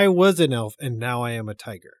 I was an elf and now I am a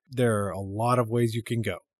tiger. There are a lot of ways you can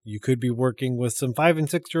go. You could be working with some 5 and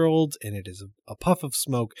 6 year olds and it is a puff of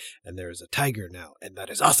smoke and there is a tiger now, and that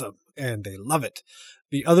is awesome and they love it.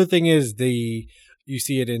 The other thing is you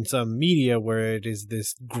see it in some media where it is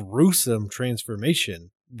this gruesome transformation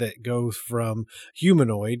that goes from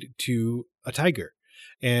humanoid to a tiger.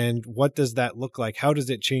 And what does that look like? How does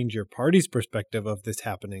it change your party's perspective of this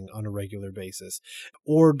happening on a regular basis?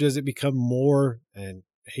 Or does it become more, and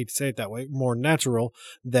I hate to say it that way, more natural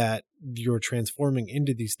that you're transforming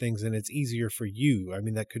into these things and it's easier for you? I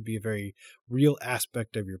mean, that could be a very real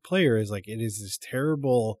aspect of your player, is like, it is this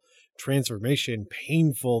terrible transformation,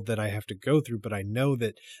 painful, that I have to go through, but I know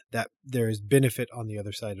that there is benefit on the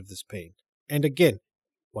other side of this pain. And again,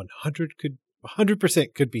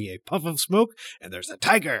 100% could be a puff of smoke and there's a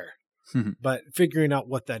tiger. But figuring out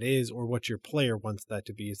what that is, or what your player wants that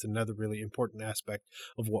to be, is another really important aspect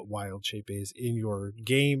of what wild shape is in your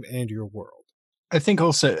game and your world. I think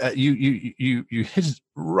also you hit it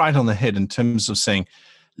right on the head in terms of saying,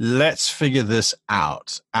 let's figure this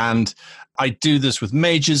out. And I do this with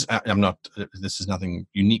mages. This is nothing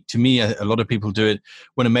unique to me. A lot of people do it.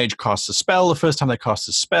 When a mage casts a spell, the first time they cast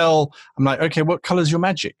a spell, I'm like, okay, what color is your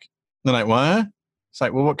magic? They're like, what? It's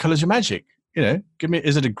like, well, what color is your magic? You know, give me,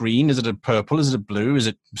 is it a green? Is it a purple? Is it a blue? Is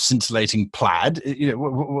it scintillating plaid? You know,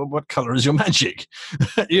 what color is your magic?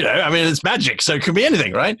 You know, I mean, it's magic, so it could be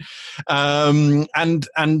anything, right? And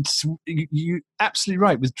you absolutely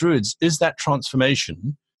right with druids, is that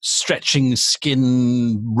transformation, stretching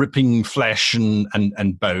skin, ripping flesh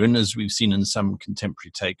and bone, as we've seen in some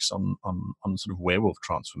contemporary takes on sort of werewolf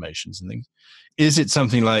transformations and things. Is it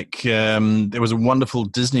something like, there was a wonderful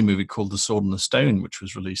Disney movie called The Sword and the Stone, which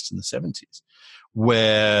was released in the 70s,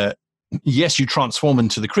 where, yes, you transform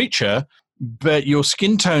into the creature, but your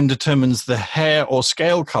skin tone determines the hair or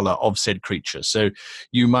scale color of said creature. So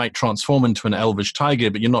you might transform into an elvish tiger,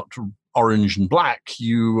 but you're not orange and black.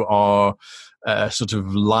 You are sort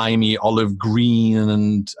of limey olive green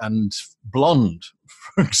and blonde,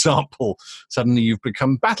 for example. Suddenly you've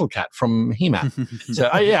become Battle Cat from He-Man. So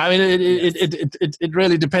I mean, it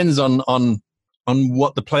really depends on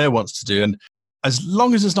what the player wants to do, and as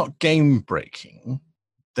long as it's not game breaking,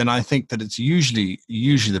 then I think that it's usually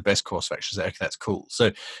the best course of action. Okay, that's cool.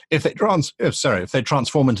 So if they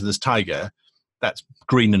transform into this tiger that's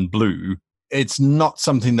green and blue, it's not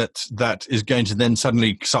something that is going to then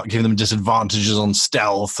suddenly start giving them disadvantages on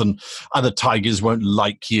stealth, and other tigers won't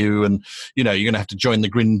like you, and you know, you're going to have to join the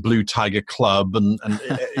green blue tiger club, and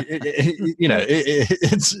you know,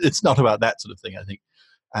 it's not about that sort of thing, I think,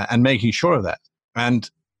 and making sure of that. And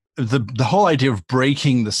the whole idea of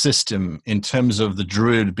breaking the system in terms of the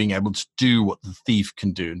druid being able to do what the thief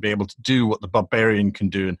can do and be able to do what the barbarian can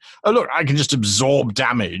do, and oh look, I can just absorb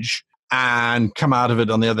damage and come out of it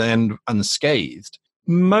on the other end unscathed.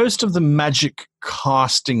 Most of the magic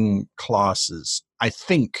casting classes, I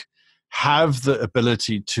think, have the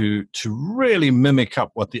ability to really mimic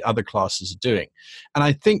up what the other classes are doing. And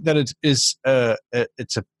I think that it's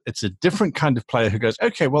a different kind of player who goes,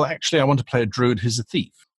 okay, well, actually, I want to play a druid who's a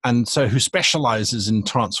thief, and so who specializes in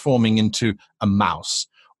transforming into a mouse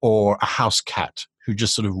or a house cat who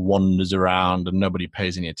just sort of wanders around and nobody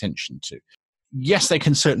pays any attention to. Yes, they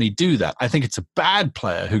can certainly do that. I think it's a bad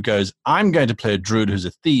player who goes, I'm going to play a druid who's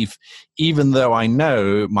a thief, even though I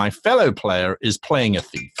know my fellow player is playing a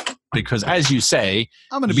thief. Because as you say,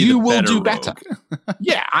 I'm gonna be you the will do rogue. better.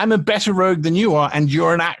 Yeah, I'm a better rogue than you are, and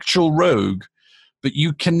you're an actual rogue. But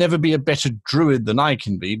you can never be a better druid than I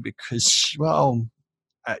can be because, well,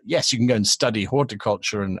 yes, you can go and study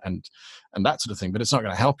horticulture and that sort of thing, but it's not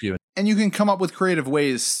going to help you. And you can come up with creative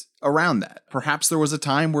ways around that. Perhaps there was a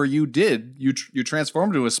time where you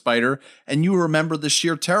transformed into a spider and you remember the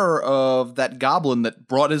sheer terror of that goblin that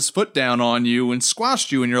brought his foot down on you and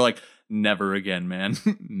squashed you, and you're like, never again, man.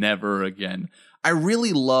 Never again. I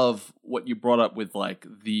really love what you brought up with like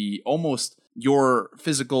the almost your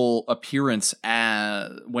physical appearance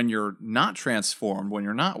when you're not transformed, when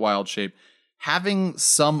you're not wild shape, having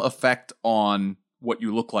some effect on what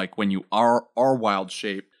you look like when you are wild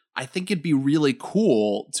shape. I think it'd be really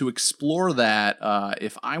cool to explore that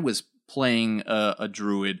if I was playing a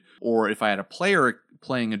druid, or if I had a player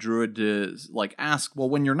playing a druid, to like ask, well,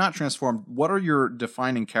 when you're not transformed, what are your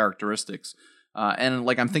defining characteristics? And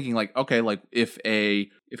like I'm thinking like, okay, like if a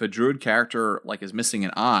druid character like is missing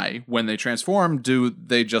an eye, when they transform, do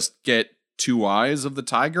they just get 2 eyes of the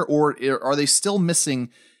tiger, or are they still missing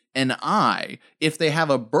an eye? If they have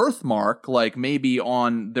a birthmark, like maybe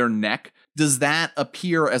on their neck, does that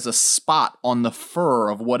appear as a spot on the fur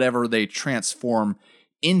of whatever they transform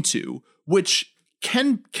into? Which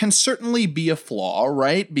can certainly be a flaw,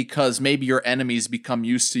 right? Because maybe your enemies become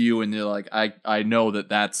used to you and you're like, I know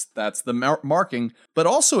that's the marking. But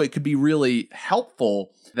also it could be really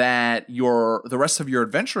helpful that the rest of your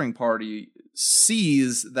adventuring party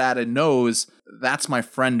sees that and knows that's my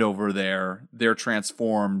friend over there. They're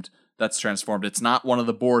transformed. That's transformed. It's not one of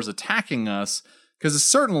the boars attacking us. Because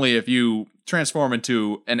certainly if you transform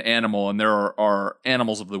into an animal and there are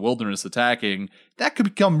animals of the wilderness attacking, that could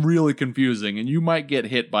become really confusing. And you might get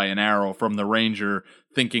hit by an arrow from the ranger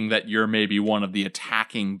thinking that you're maybe one of the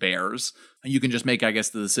attacking bears. You can just make, I guess,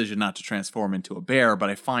 the decision not to transform into a bear.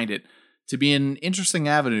 But I find it to be an interesting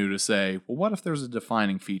avenue to say, well, what if there's a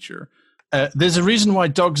defining feature? There's a reason why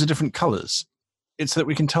dogs are different colors. It's that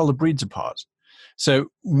we can tell the breeds apart. So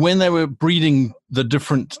when they were breeding the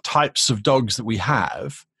different types of dogs that we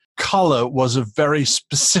have, color was a very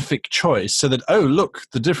specific choice. So that, oh, look,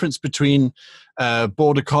 the difference between a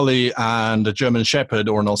Border Collie and a German Shepherd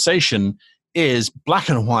or an Alsatian is black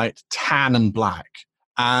and white, tan and black.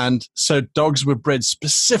 And so dogs were bred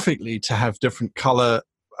specifically to have different color,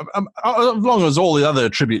 along as all the other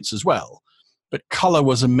attributes as well. But color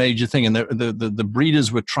was a major thing, and the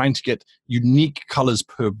breeders were trying to get unique colors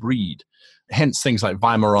per breed. Hence things like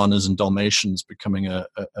Weimaraners and Dalmatians becoming a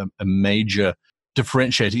major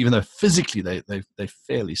differentiator, even though physically they're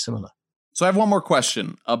fairly similar. So I have one more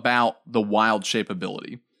question about the wild shape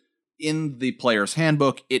ability. In the player's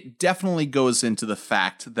handbook, it definitely goes into the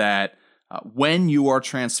fact that when you are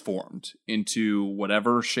transformed into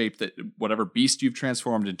whatever beast you've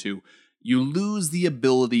transformed into, you lose the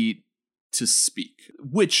ability to speak,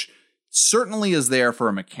 which certainly is there for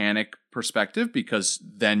a mechanic perspective, because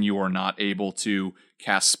then you are not able to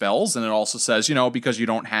cast spells. And it also says, because you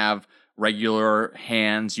don't have regular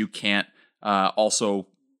hands, you can't also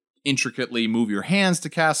intricately move your hands to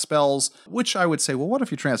cast spells, which I would say, well, what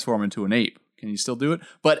if you transform into an ape? Can you still do it?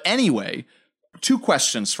 But anyway, 2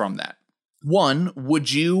 questions from that. One,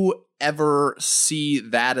 would you ever see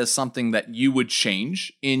that as something that you would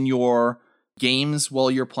change in your games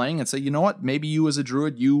while you're playing and say, you know what, maybe you as a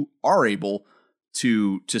druid, you are able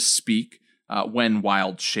to speak when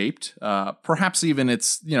wild shaped. Perhaps even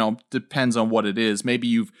it's, depends on what it is. Maybe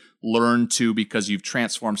you've learned to, because you've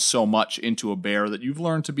transformed so much into a bear, that you've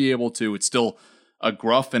learned to be able to. It's still a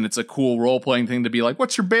gruff and it's a cool role-playing thing to be like,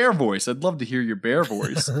 what's your bear voice? I'd love to hear your bear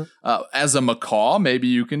voice. As a macaw, maybe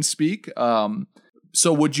you can speak.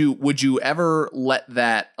 So would you ever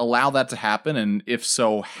allow that to happen? And if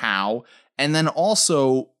so, how? And then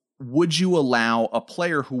also, would you allow a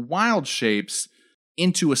player who wild shapes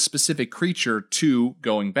into a specific creature to,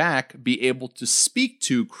 going back, be able to speak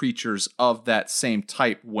to creatures of that same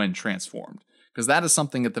type when transformed? Because that is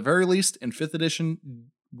something, at the very least, in 5th edition,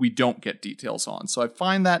 we don't get details on. So I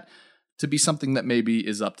find that to be something that maybe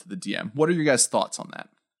is up to the DM. What are your guys' thoughts on that?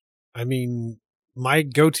 I mean, my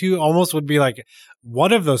go-to almost would be like,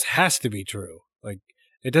 one of those has to be true. Like,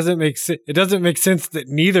 it doesn't make sense that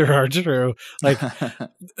neither are true. Like,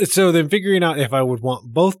 so then figuring out if I would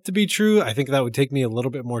want both to be true, I think that would take me a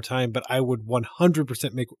little bit more time, but I would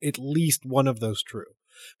 100% make at least one of those true.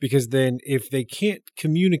 because then if they can't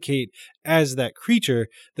communicate as that creature,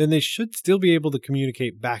 then they should still be able to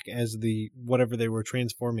communicate back as the whatever they were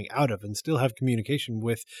transforming out of and still have communication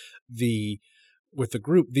with the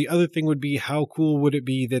group. The other thing would be, how cool would it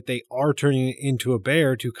be that they are turning it into a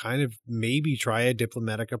bear to kind of maybe try a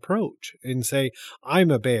diplomatic approach and say,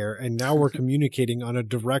 I'm a bear, and now we're communicating on a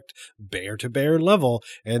direct bear to bear level.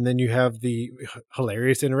 And then you have the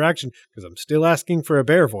hilarious interaction, because I'm still asking for a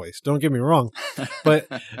bear voice. Don't get me wrong. But,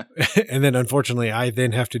 and then unfortunately I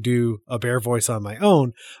then have to do a bear voice on my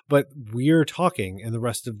own, but we're talking and the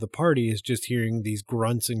rest of the party is just hearing these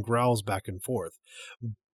grunts and growls back and forth.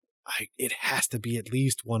 It has to be at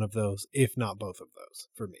least one of those, if not both of those,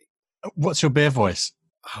 for me. What's your bear voice?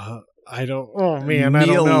 I don't. Oh man, Neil I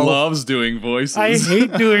don't know. loves doing voices. I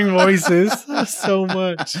hate doing voices so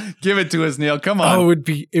much. Give it to us, Neil. Come on. Oh,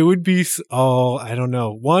 it would be. Oh, I don't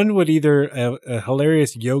know. One would either a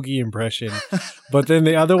hilarious Yogi impression, but then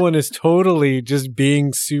the other one is totally just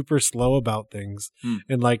being super slow about things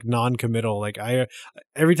and like non-committal. Like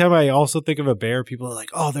every time I also think of a bear, people are like,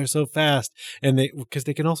 "Oh, they're so fast," and because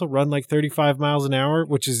they can also run like 35 miles an hour,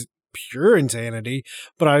 which is pure insanity.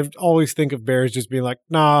 But I always think of bears just being like,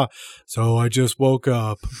 nah, so I just woke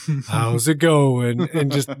up, how's it going, and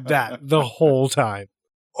just that the whole time.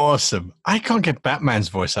 Awesome. I can't get Batman's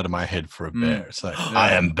voice out of my head for a bear. It's like,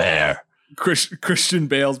 I am bear. Christian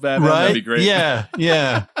Bale's Batman, right? That'd be great. Yeah.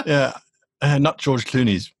 Not George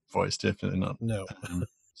Clooney's voice, definitely not. No.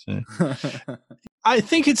 So. I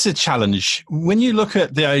think it's a challenge when you look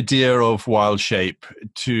at the idea of wild shape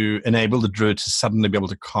to enable the druid to suddenly be able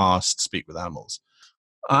to cast Speak with Animals.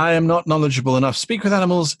 I am not knowledgeable enough. Speak with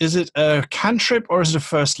Animals, is it a cantrip or is it a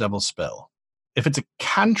first level spell? If it's a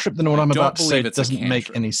cantrip, then what I'm about to say doesn't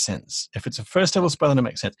make any sense. If it's a first level spell, then it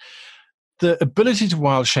makes sense. The ability to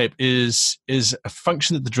wild shape is a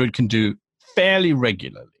function that the druid can do fairly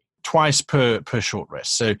regularly. Twice per short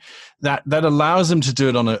rest. So that allows them to do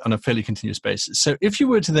it on a fairly continuous basis. So if you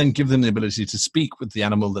were to then give them the ability to speak with the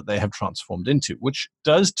animal that they have transformed into, which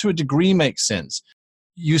does to a degree make sense,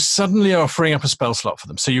 you suddenly are freeing up a spell slot for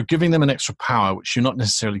them. So you're giving them an extra power, which you're not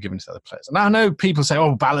necessarily giving to other players. And I know people say,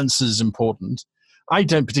 oh, balance is important. I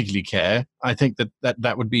don't particularly care. I think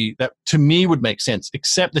that would be, that to me would make sense,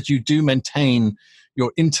 except that you do maintain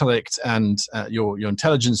your intellect and your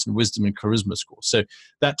intelligence and wisdom and charisma score. So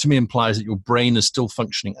that to me implies that your brain is still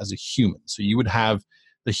functioning as a human. So you would have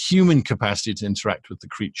the human capacity to interact with the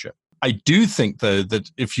creature. I do think, though, that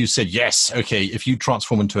if you said, yes, okay, if you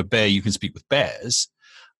transform into a bear, you can speak with bears,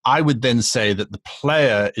 I would then say that the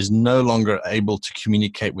player is no longer able to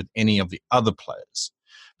communicate with any of the other players.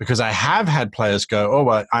 Because I have had players go,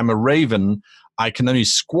 oh, I'm a raven, I can only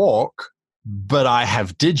squawk, but I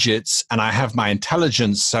have digits and I have my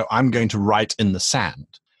intelligence, so I'm going to write in the sand.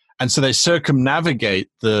 And so they circumnavigate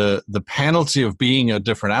the penalty of being a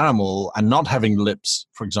different animal and not having lips,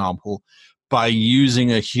 for example, by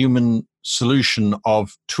using a human solution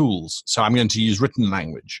of tools. So I'm going to use written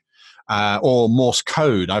language or Morse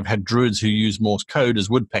code. I've had druids who use Morse code as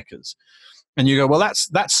woodpeckers. And you go, well,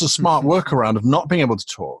 that's a smart workaround of not being able to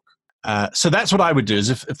talk. So that's what I would do is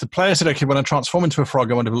if the player said, okay, when I transform into a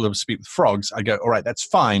frog, I want to be able to speak with frogs, I go, all right, that's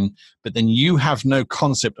fine. But then you have no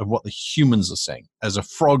concept of what the humans are saying. As a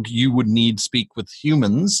frog, you would need to speak with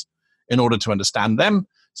humans in order to understand them.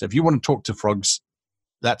 So if you want to talk to frogs,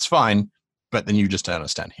 that's fine. But then you just don't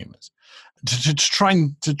understand humans. To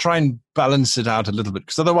try and balance it out a little bit,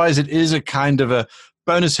 because otherwise it is a kind of a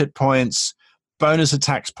bonus hit points, bonus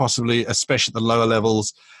attacks possibly, especially at the lower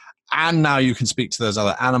levels. And now you can speak to those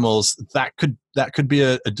other animals. That could be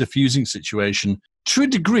a diffusing situation to a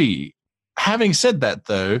degree. Having said that,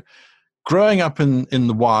 though, growing up in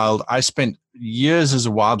the wild, I spent years as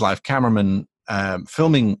a wildlife cameraman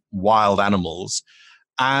filming wild animals.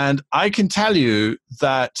 And I can tell you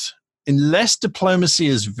that unless diplomacy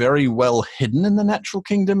is very well hidden in the natural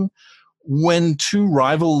kingdom, when two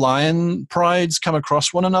rival lion prides come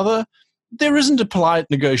across one another, there isn't a polite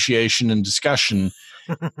negotiation and discussion.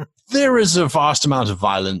 There is a vast amount of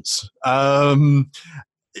violence.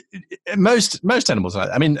 Most animals.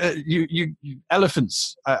 I mean,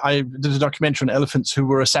 elephants. I did a documentary on elephants who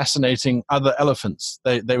were assassinating other elephants.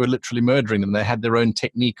 They were literally murdering them. They had their own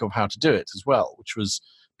technique of how to do it as well, which was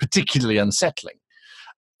particularly unsettling.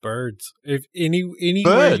 Birds. If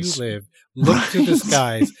anywhere Birds. you live, look to the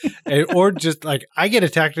skies, or just like I get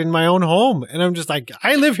attacked in my own home, and I'm just like,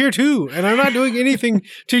 I live here too, and I'm not doing anything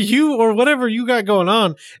to you or whatever you got going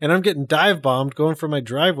on, and I'm getting dive bombed going from my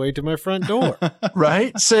driveway to my front door.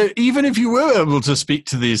 Right? So even if you were able to speak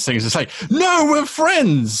to these things, it's like, no, we're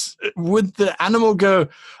friends. Would the animal go,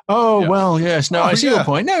 oh, well, yes, no, I see your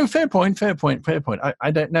point. No, fair point.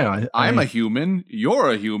 I don't know. I'm a human.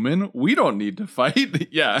 You're a human. We don't need to fight.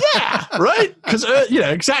 Yeah. Yeah, right? Because,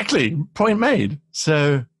 exactly. Point made.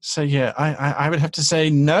 So yeah, I would have to say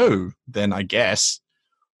no, then, I guess,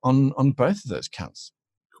 on both of those counts.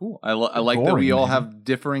 Cool. I like that we all have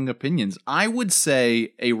differing opinions. I would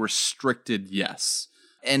say a restricted yes.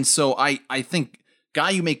 And so I think,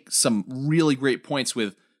 Guy, you make some really great points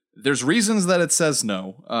with there's reasons that it says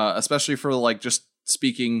no, especially for like just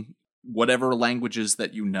speaking whatever languages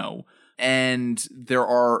that you know. And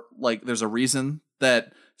there's a reason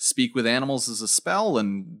that speak with animals is a spell,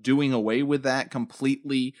 and doing away with that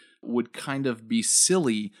completely would kind of be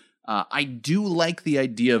silly. I do like the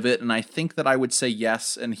idea of it, and I think that I would say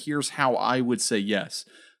yes, and here's how I would say yes.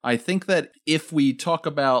 I think that if we talk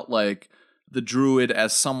about like the druid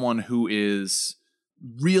as someone who is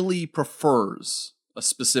really prefers a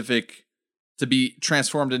specific to be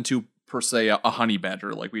transformed into, per se, a honey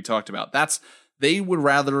badger, like we talked about, they would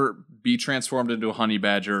rather be transformed into a honey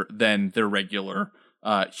badger than their regular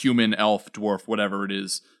human, elf, dwarf, whatever it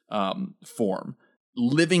is, form.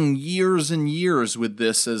 Living years and years with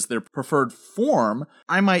this as their preferred form,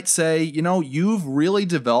 I might say, you've really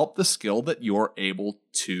developed the skill that you're able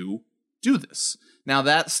to do this. Now,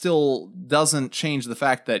 that still doesn't change the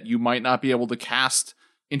fact that you might not be able to cast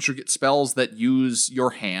intricate spells that use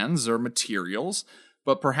your hands or materials,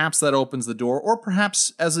 but perhaps that opens the door. Or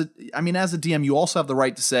perhaps as a DM, you also have the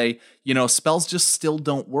right to say, spells just still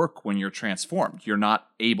don't work when you're transformed. You're not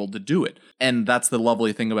able to do it. And that's the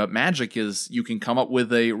lovely thing about magic is you can come up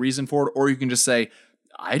with a reason for it, or you can just say,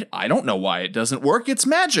 I don't know why it doesn't work. It's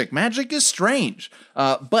magic. Magic is strange.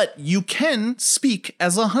 But you can speak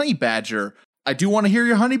as a honey badger. I do want to hear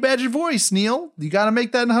your honey badger voice, Neil. You got to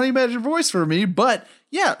make that honey badger voice for me. But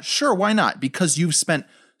yeah, sure, why not? Because you've spent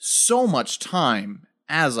so much time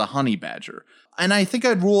as a honey badger. And I think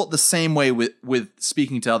I'd rule it the same way with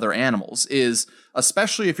speaking to other animals, is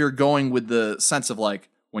especially if you're going with the sense of like,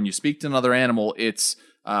 when you speak to another animal, it's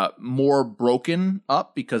more broken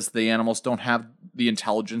up because the animals don't have the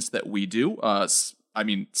intelligence that we do.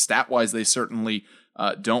 Stat-wise, they certainly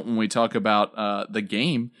don't when we talk about the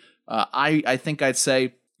game. I think I'd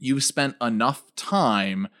say you've spent enough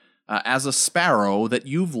time as a sparrow that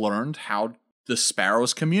you've learned how the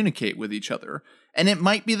sparrows communicate with each other. And it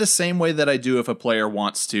might be the same way that I do if a player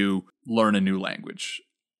wants to learn a new language.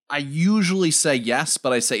 I usually say yes,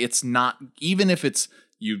 but I say it's not, even if it's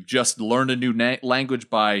you've just learned a new language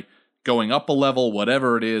by going up a level,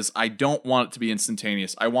 whatever it is, I don't want it to be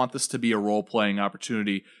instantaneous. I want this to be a role-playing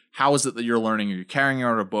opportunity. How is it that you're learning? Are you carrying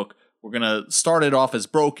out a book? We're going to start it off as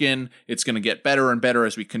broken. It's going to get better and better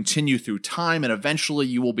as we continue through time, and eventually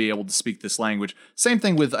you will be able to speak this language. Same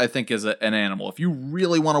thing with, I think, as an animal. If you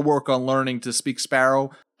really want to work on learning to speak sparrow,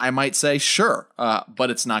 I might say sure, but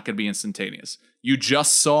it's not going to be instantaneous. You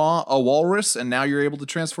just saw a walrus, and now you're able to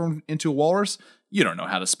transform into a walrus. You don't know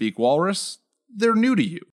how to speak walrus. They're new to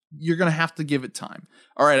you. You're going to have to give it time.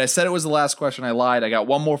 All right, I said it was the last question. I lied. I got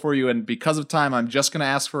one more for you, and because of time, I'm just going to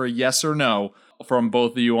ask for a yes or no from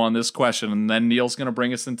both of you on this question, and then Neil's going to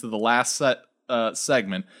bring us into the last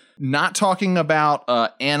segment. Not talking about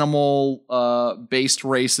animal-based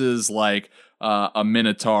races like a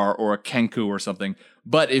minotaur or a kenku or something,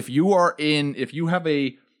 but if you have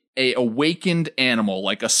a awakened animal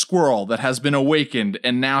like a squirrel that has been awakened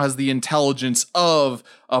and now has the intelligence of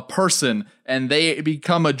a person and they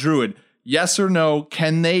become a druid, yes or no,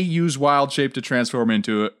 can they use wild shape to transform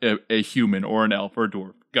into a human or an elf or a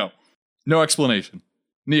dwarf? Go. No explanation.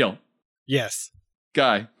 Neil. Yes.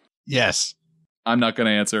 Guy. Yes. I'm not going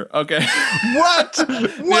to answer. Okay. What?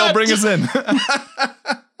 Neil, bring us in.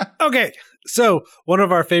 Okay. So one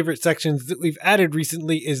of our favorite sections that we've added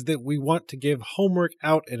recently is that we want to give homework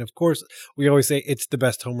out. And of course, we always say it's the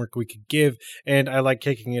best homework we could give. And I like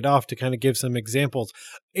kicking it off to kind of give some examples.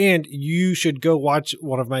 And you should go watch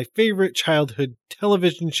one of my favorite childhood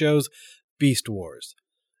television shows, Beast Wars.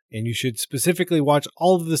 And you should specifically watch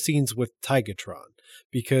all of the scenes with Tigatron,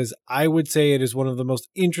 because I would say it is one of the most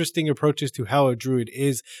interesting approaches to how a druid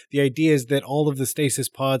is. The idea is that all of the stasis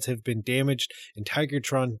pods have been damaged, and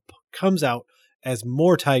Tigatron comes out as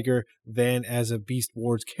more tiger than as a Beast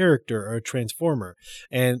Wars character or a transformer.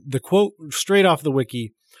 And the quote straight off the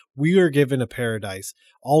wiki, We were given a paradise.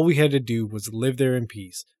 All we had to do was live there in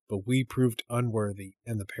peace, but we proved unworthy,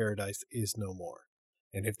 and the paradise is no more.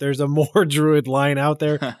 And if there's a more Druid line out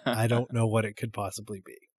there, I don't know what it could possibly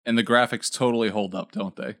be. And the graphics totally hold up,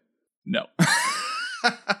 don't they? No.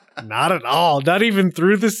 Not at all. Not even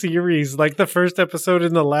through the series. Like the first episode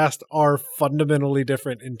and the last are fundamentally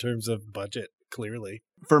different in terms of budget, clearly.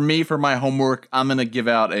 For me, for my homework, I'm going to give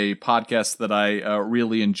out a podcast that I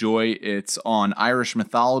really enjoy. It's on Irish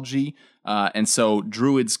mythology. And so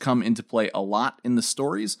druids come into play a lot in the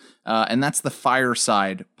stories. And that's the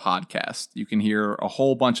Fireside podcast. You can hear a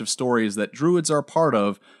whole bunch of stories that druids are a part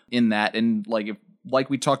of in that. And like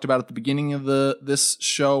we talked about at the beginning of this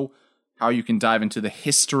show, how you can dive into the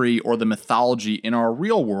history or the mythology in our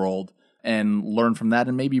real world and learn from that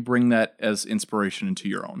and maybe bring that as inspiration into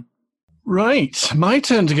your own. Right, my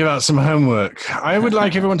turn to give out some homework. I would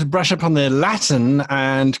like everyone to brush up on their Latin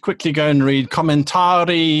and quickly go and read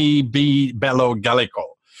Commentari Bello Gallico,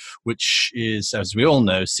 which is, as we all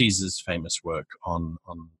know, Caesar's famous work on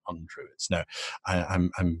druids. No,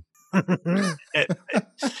 I'm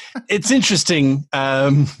it's interesting,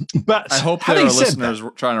 but I hope there are listeners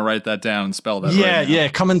trying to write that down and spell that. Yeah, right now. yeah.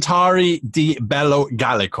 Commentari di Bello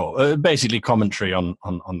Gallico, basically commentary on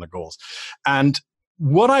the Gauls. And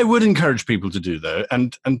what I would encourage people to do, though,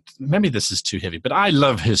 and maybe this is too heavy, but I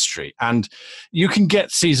love history, and you can get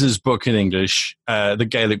Caesar's book in English, The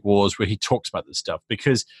Gaelic Wars, where he talks about this stuff,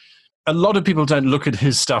 because a lot of people don't look at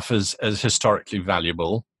his stuff as historically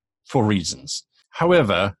valuable for reasons.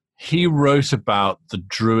 However, he wrote about the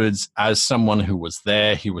Druids as someone who was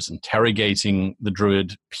there. He was interrogating the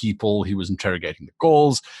Druid people. He was interrogating the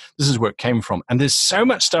Gauls. This is where it came from. And there's so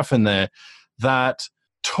much stuff in there that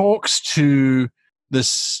talks to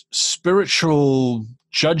this spiritual,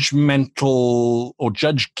 judgmental, or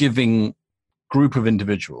judge-giving group of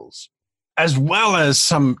individuals, as well as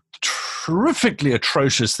some terrifically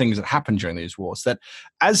atrocious things that happened during these wars, that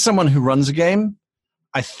as someone who runs a game,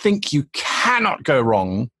 I think you cannot go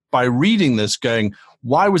wrong by reading this, going,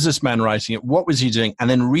 why was this man writing it? What was he doing? And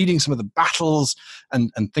then reading some of the battles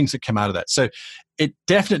and things that came out of that. So it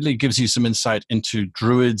definitely gives you some insight into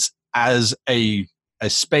Druids as a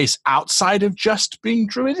space outside of just being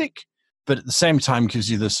Druidic, but at the same time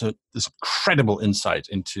gives you this incredible insight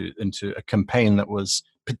into a campaign that was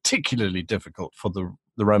particularly difficult for the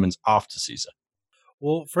Romans after Caesar.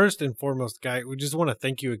 Well, first and foremost, Guy, we just want to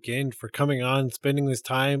thank you again for coming on, spending this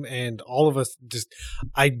time, and all of us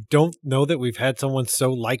I don't know that we've had someone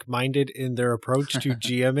so like-minded in their approach to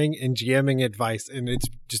GMing and GMing advice, and it's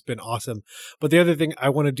just been awesome. But the other thing I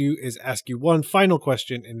want to do is ask you one final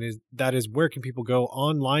question, and that is where can people go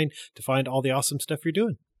online to find all the awesome stuff you're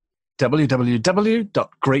doing?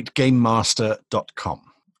 www.greatgamemaster.com.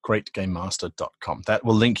 greatgamemaster.com. That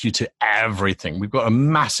will link you to everything. We've got a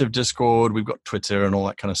massive Discord, we've got Twitter and all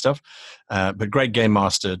that kind of stuff. But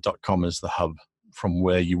greatgamemaster.com is the hub from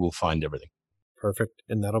where you will find everything. Perfect.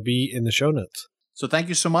 And that'll be in the show notes. So thank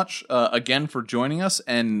you so much again for joining us.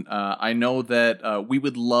 And I know that we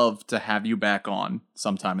would love to have you back on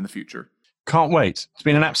sometime in the future. Can't wait. It's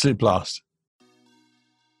been an absolute blast.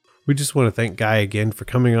 We just want to thank Guy again for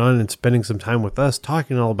coming on and spending some time with us,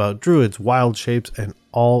 talking all about druids, wild shapes, and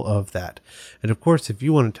all of that. And of course, if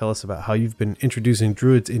you want to tell us about how you've been introducing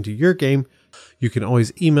druids into your game, you can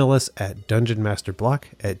always email us at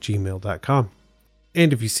dungeonmasterblock@gmail.com.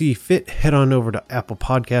 And if you see fit, head on over to Apple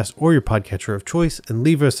Podcasts or your podcatcher of choice and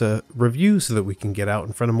leave us a review so that we can get out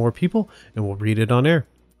in front of more people and we'll read it on air.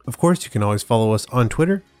 Of course, you can always follow us on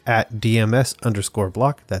Twitter at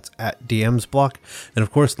DMS_block. That's at DMsBlock. And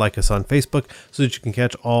of course, like us on Facebook so that you can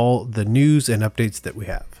catch all the news and updates that we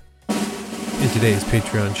have. And today's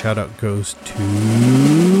Patreon shout out goes to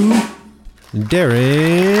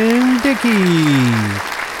Darren Dickey.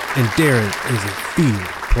 And Darren is a fiend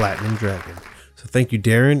platinum dragon. So thank you,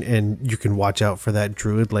 Darren, and you can watch out for that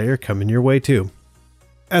druid layer coming your way too.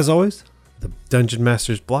 As always, the Dungeon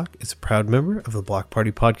Masters Block is a proud member of the Block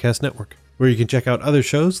Party Podcast Network, where you can check out other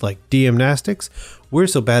shows like DMnastics, We're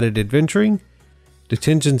So Bad at Adventuring,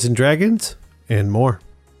 Detentions and Dragons, and more.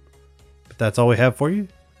 But that's all we have for you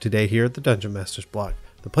today here at the Dungeon Masters Block,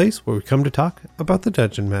 the place where we come to talk about the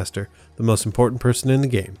Dungeon Master, the most important person in the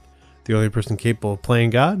game, the only person capable of playing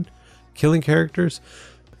God, killing characters,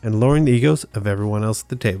 and lowering the egos of everyone else at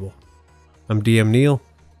the table. I'm DM Neil.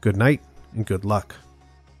 Good night and good luck.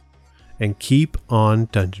 And keep on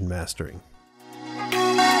dungeon mastering.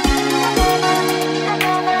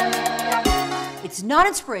 It's not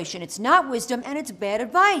inspiration, it's not wisdom, and it's bad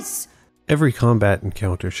advice. Every combat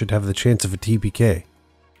encounter should have the chance of a TPK.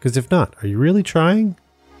 Because if not, are you really trying?